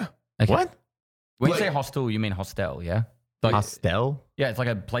 Yeah. Okay. What? When Like- you say hostel, you mean hostel, yeah? Like, Hostel? yeah, it's like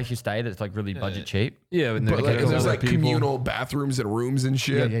a place you stay that's like really budget cheap. Yeah, and But like, there's there's other like people. communal bathrooms and rooms and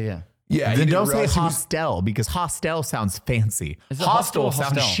Yeah, shit. yeah. Yeah. Then you don't didn't say realize he was- hostel because hostel sounds fancy. Is it Hostel hostel or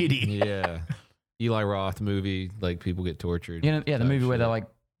sounds hostel? shitty. Yeah, Eli Roth movie, like people get tortured. Yeah, the type movie where shit. they're like,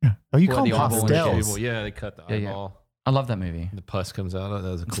 Oh, you Well, call the them eyeball and People- hostels? yeah, they cut the Yeah, yeah. eyeball. I love that movie. The pus comes out. That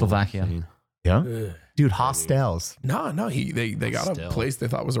was a cool Slovakia. scene. Yeah, Ugh. dude, hostels. No, they got Hostel. a place they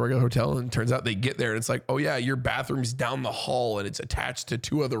thought was a regular hotel, and it turns out they get there and it's like, oh yeah, your bathroom's down the hall and it's attached to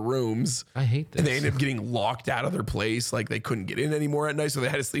two other rooms, I hate this. and they ended up getting locked out of their place, like they couldn't get in anymore at night, so they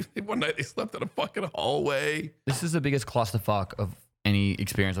had to sleep. One night they slept in a fucking hallway. This is the biggest clusterfuck of any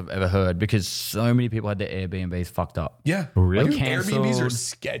experience I've ever heard because so many people had their Airbnbs fucked up. Yeah, Really? Like, Airbnbs are cancelled.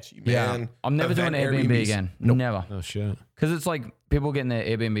 sketchy, Yeah, man. I'm never doing Event Airbnb Airbnbs. again. Nope. Never. Oh shit. Because it's like people getting their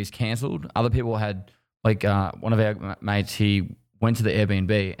Airbnbs cancelled. Other people had, like, one of our mates, he went to the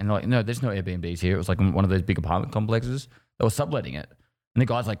Airbnb and they're like, no, there's no Airbnbs here. It was like one of those big apartment complexes. They were subletting it. And the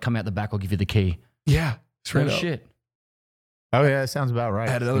guy's like, come out the back, I'll give you the key. Yeah, straight No up. shit. Oh yeah, that sounds about right.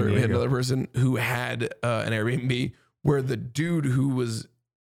 I had we had another person who had an Airbnb where the dude who was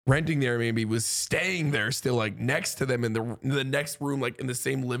renting the Airbnb was staying there still, like next to them in the next room, like in the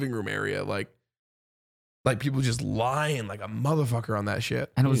same living room area, like people just lying like a motherfucker on that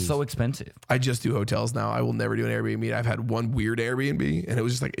shit. And it was so expensive. I just do hotels now. I will never do an Airbnb. I've had one weird Airbnb, and it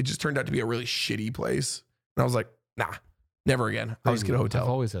was just like it just turned out to be a really shitty place. And I was like, nah, never again. I'll just get a I've hotel.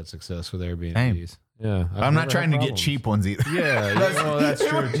 always had success with Airbnbs. Same. Yeah, I'm not trying to get cheap ones either. Yeah, well, that's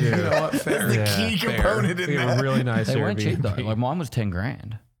true too. You know what? Fair. the key component in We have that. a really nice They weren't cheap though. Airbnb. Like mine was 10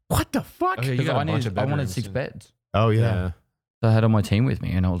 grand. What the fuck? Okay, you Because got I a bunch of wanted bedrooms, 6 yeah. beds. Oh yeah. Yeah. So I had on my team with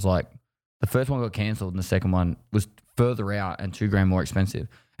me, and I was like, the first one got cancelled, and the second one was further out and 2 grand more expensive.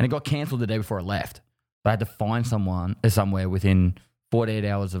 And it got cancelled the day before I left. I had to find someone somewhere within 48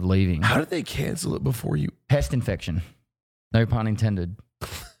 hours of leaving. How did they cancel it before you? Pest infection. No pun intended.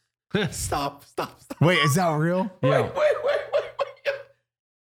 Stop. Wait, is that real? Yeah. Wait.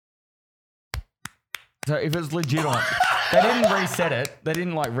 So if it was legit on, they didn't reset it. They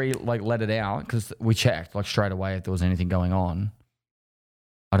didn't let it out because we checked like straight away if there was anything going on.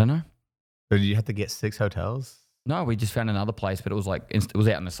 I don't know. So did you have to get 6 hotels? No, we just found another place, but it was like it was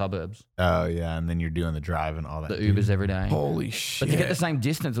out in the suburbs. Oh yeah, and then you're doing the drive and all that. The Ubers every day. Holy But shit. to get the same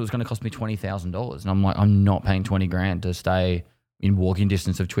distance, it was going to cost me $20,000, and I'm like, I'm not paying 20 grand to stay in walking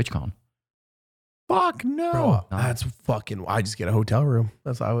distance of TwitchCon. Fuck no. Bro, that's fucking. I just get a hotel room.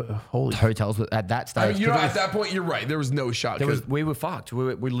 That's holy. Hotels at that stage. I mean, you know, 'cause it at that point, you're right. There was no shot. we were fucked.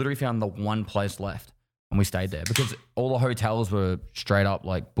 We literally found the one place left, and we stayed there because all the hotels were straight up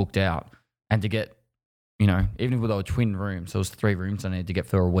like booked out. And to get, you know, even if they were twin rooms, there was 3 rooms I needed to get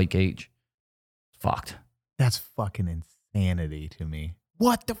for a week each. Fucked. That's fucking insanity to me.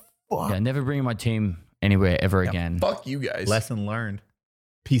 What the fuck? Yeah, never bringing my team anywhere ever again. Fuck you guys. Lesson learned.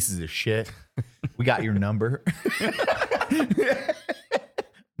 Pieces of shit. We got your number. I'm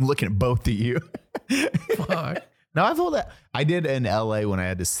looking at both of you. Fuck. No, I've told that. I did in LA when I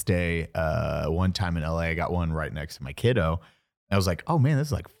had to stay one time in LA. I got one right next to my kiddo. I was like, oh man, this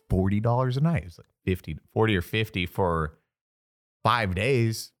is like $40 a night. It's like 40 or 50 for 5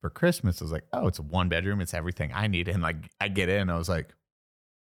 days for Christmas. I was like, oh, it's a 1-bedroom. It's everything I need. And like, I get in, I was like,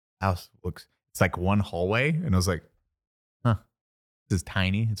 house looks, it's like one hallway. And I was like, huh, this is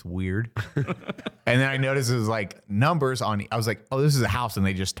tiny. It's weird. And then I noticed it was like numbers on, I was like, oh, this is a house. And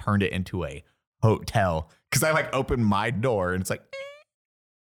they just turned it into a hotel. Cause I like opened my door and it's like,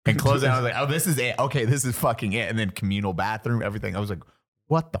 and closed it. I was like, oh, this is it. Okay, this is fucking it. And then communal bathroom, everything. I was like,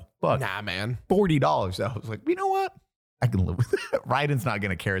 what the fuck? Nah, man. $40. I was like, you know what? I can live with it. Ryden's not going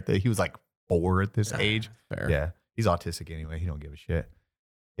to care at that. He was like 4 at this age. Fair. Yeah. He's autistic anyway. He don't give a shit.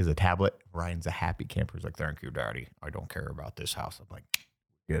 He has a tablet. Ryan's a happy camper. He's like, thank you, daddy. I don't care about this house. I'm like,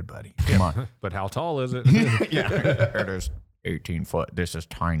 good, buddy. Come on. But how tall is it? Yeah. It is 18 foot. This is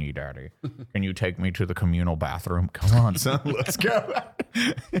tiny, daddy. Can you take me to the communal bathroom? Come on, son. Let's go.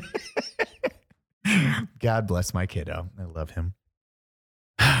 God bless my kiddo. I love him.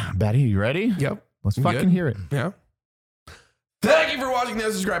 Batty, you ready? Yep. Let's I'm fucking good. hear it. Yeah. Thank you for watching the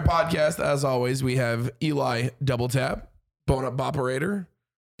Unsubscribed Podcast. As always, we have Eli Double Tap, Bone Up Operator,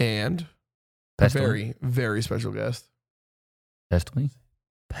 and a Pestily. very, very special guest. Pestily.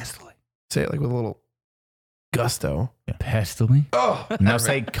 Say it like with a little gusto. Pestily. Oh, Now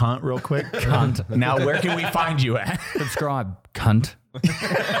say cunt real quick. Cunt. Now where can we find you at? Subscribe, cunt.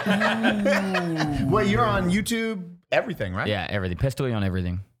 Well, you're on YouTube, everything, right? Yeah, everything. Pestily on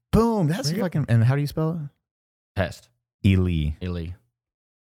everything. Boom. That's fucking. And how do you spell it? Pest. Ely. Illy.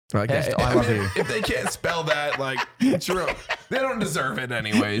 like Pest, that. I love mean, you. If they can't spell that, like, it's real. They don't deserve it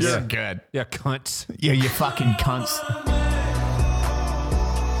anyways. You're good. Yeah, cunts. Yeah, you fucking cunts.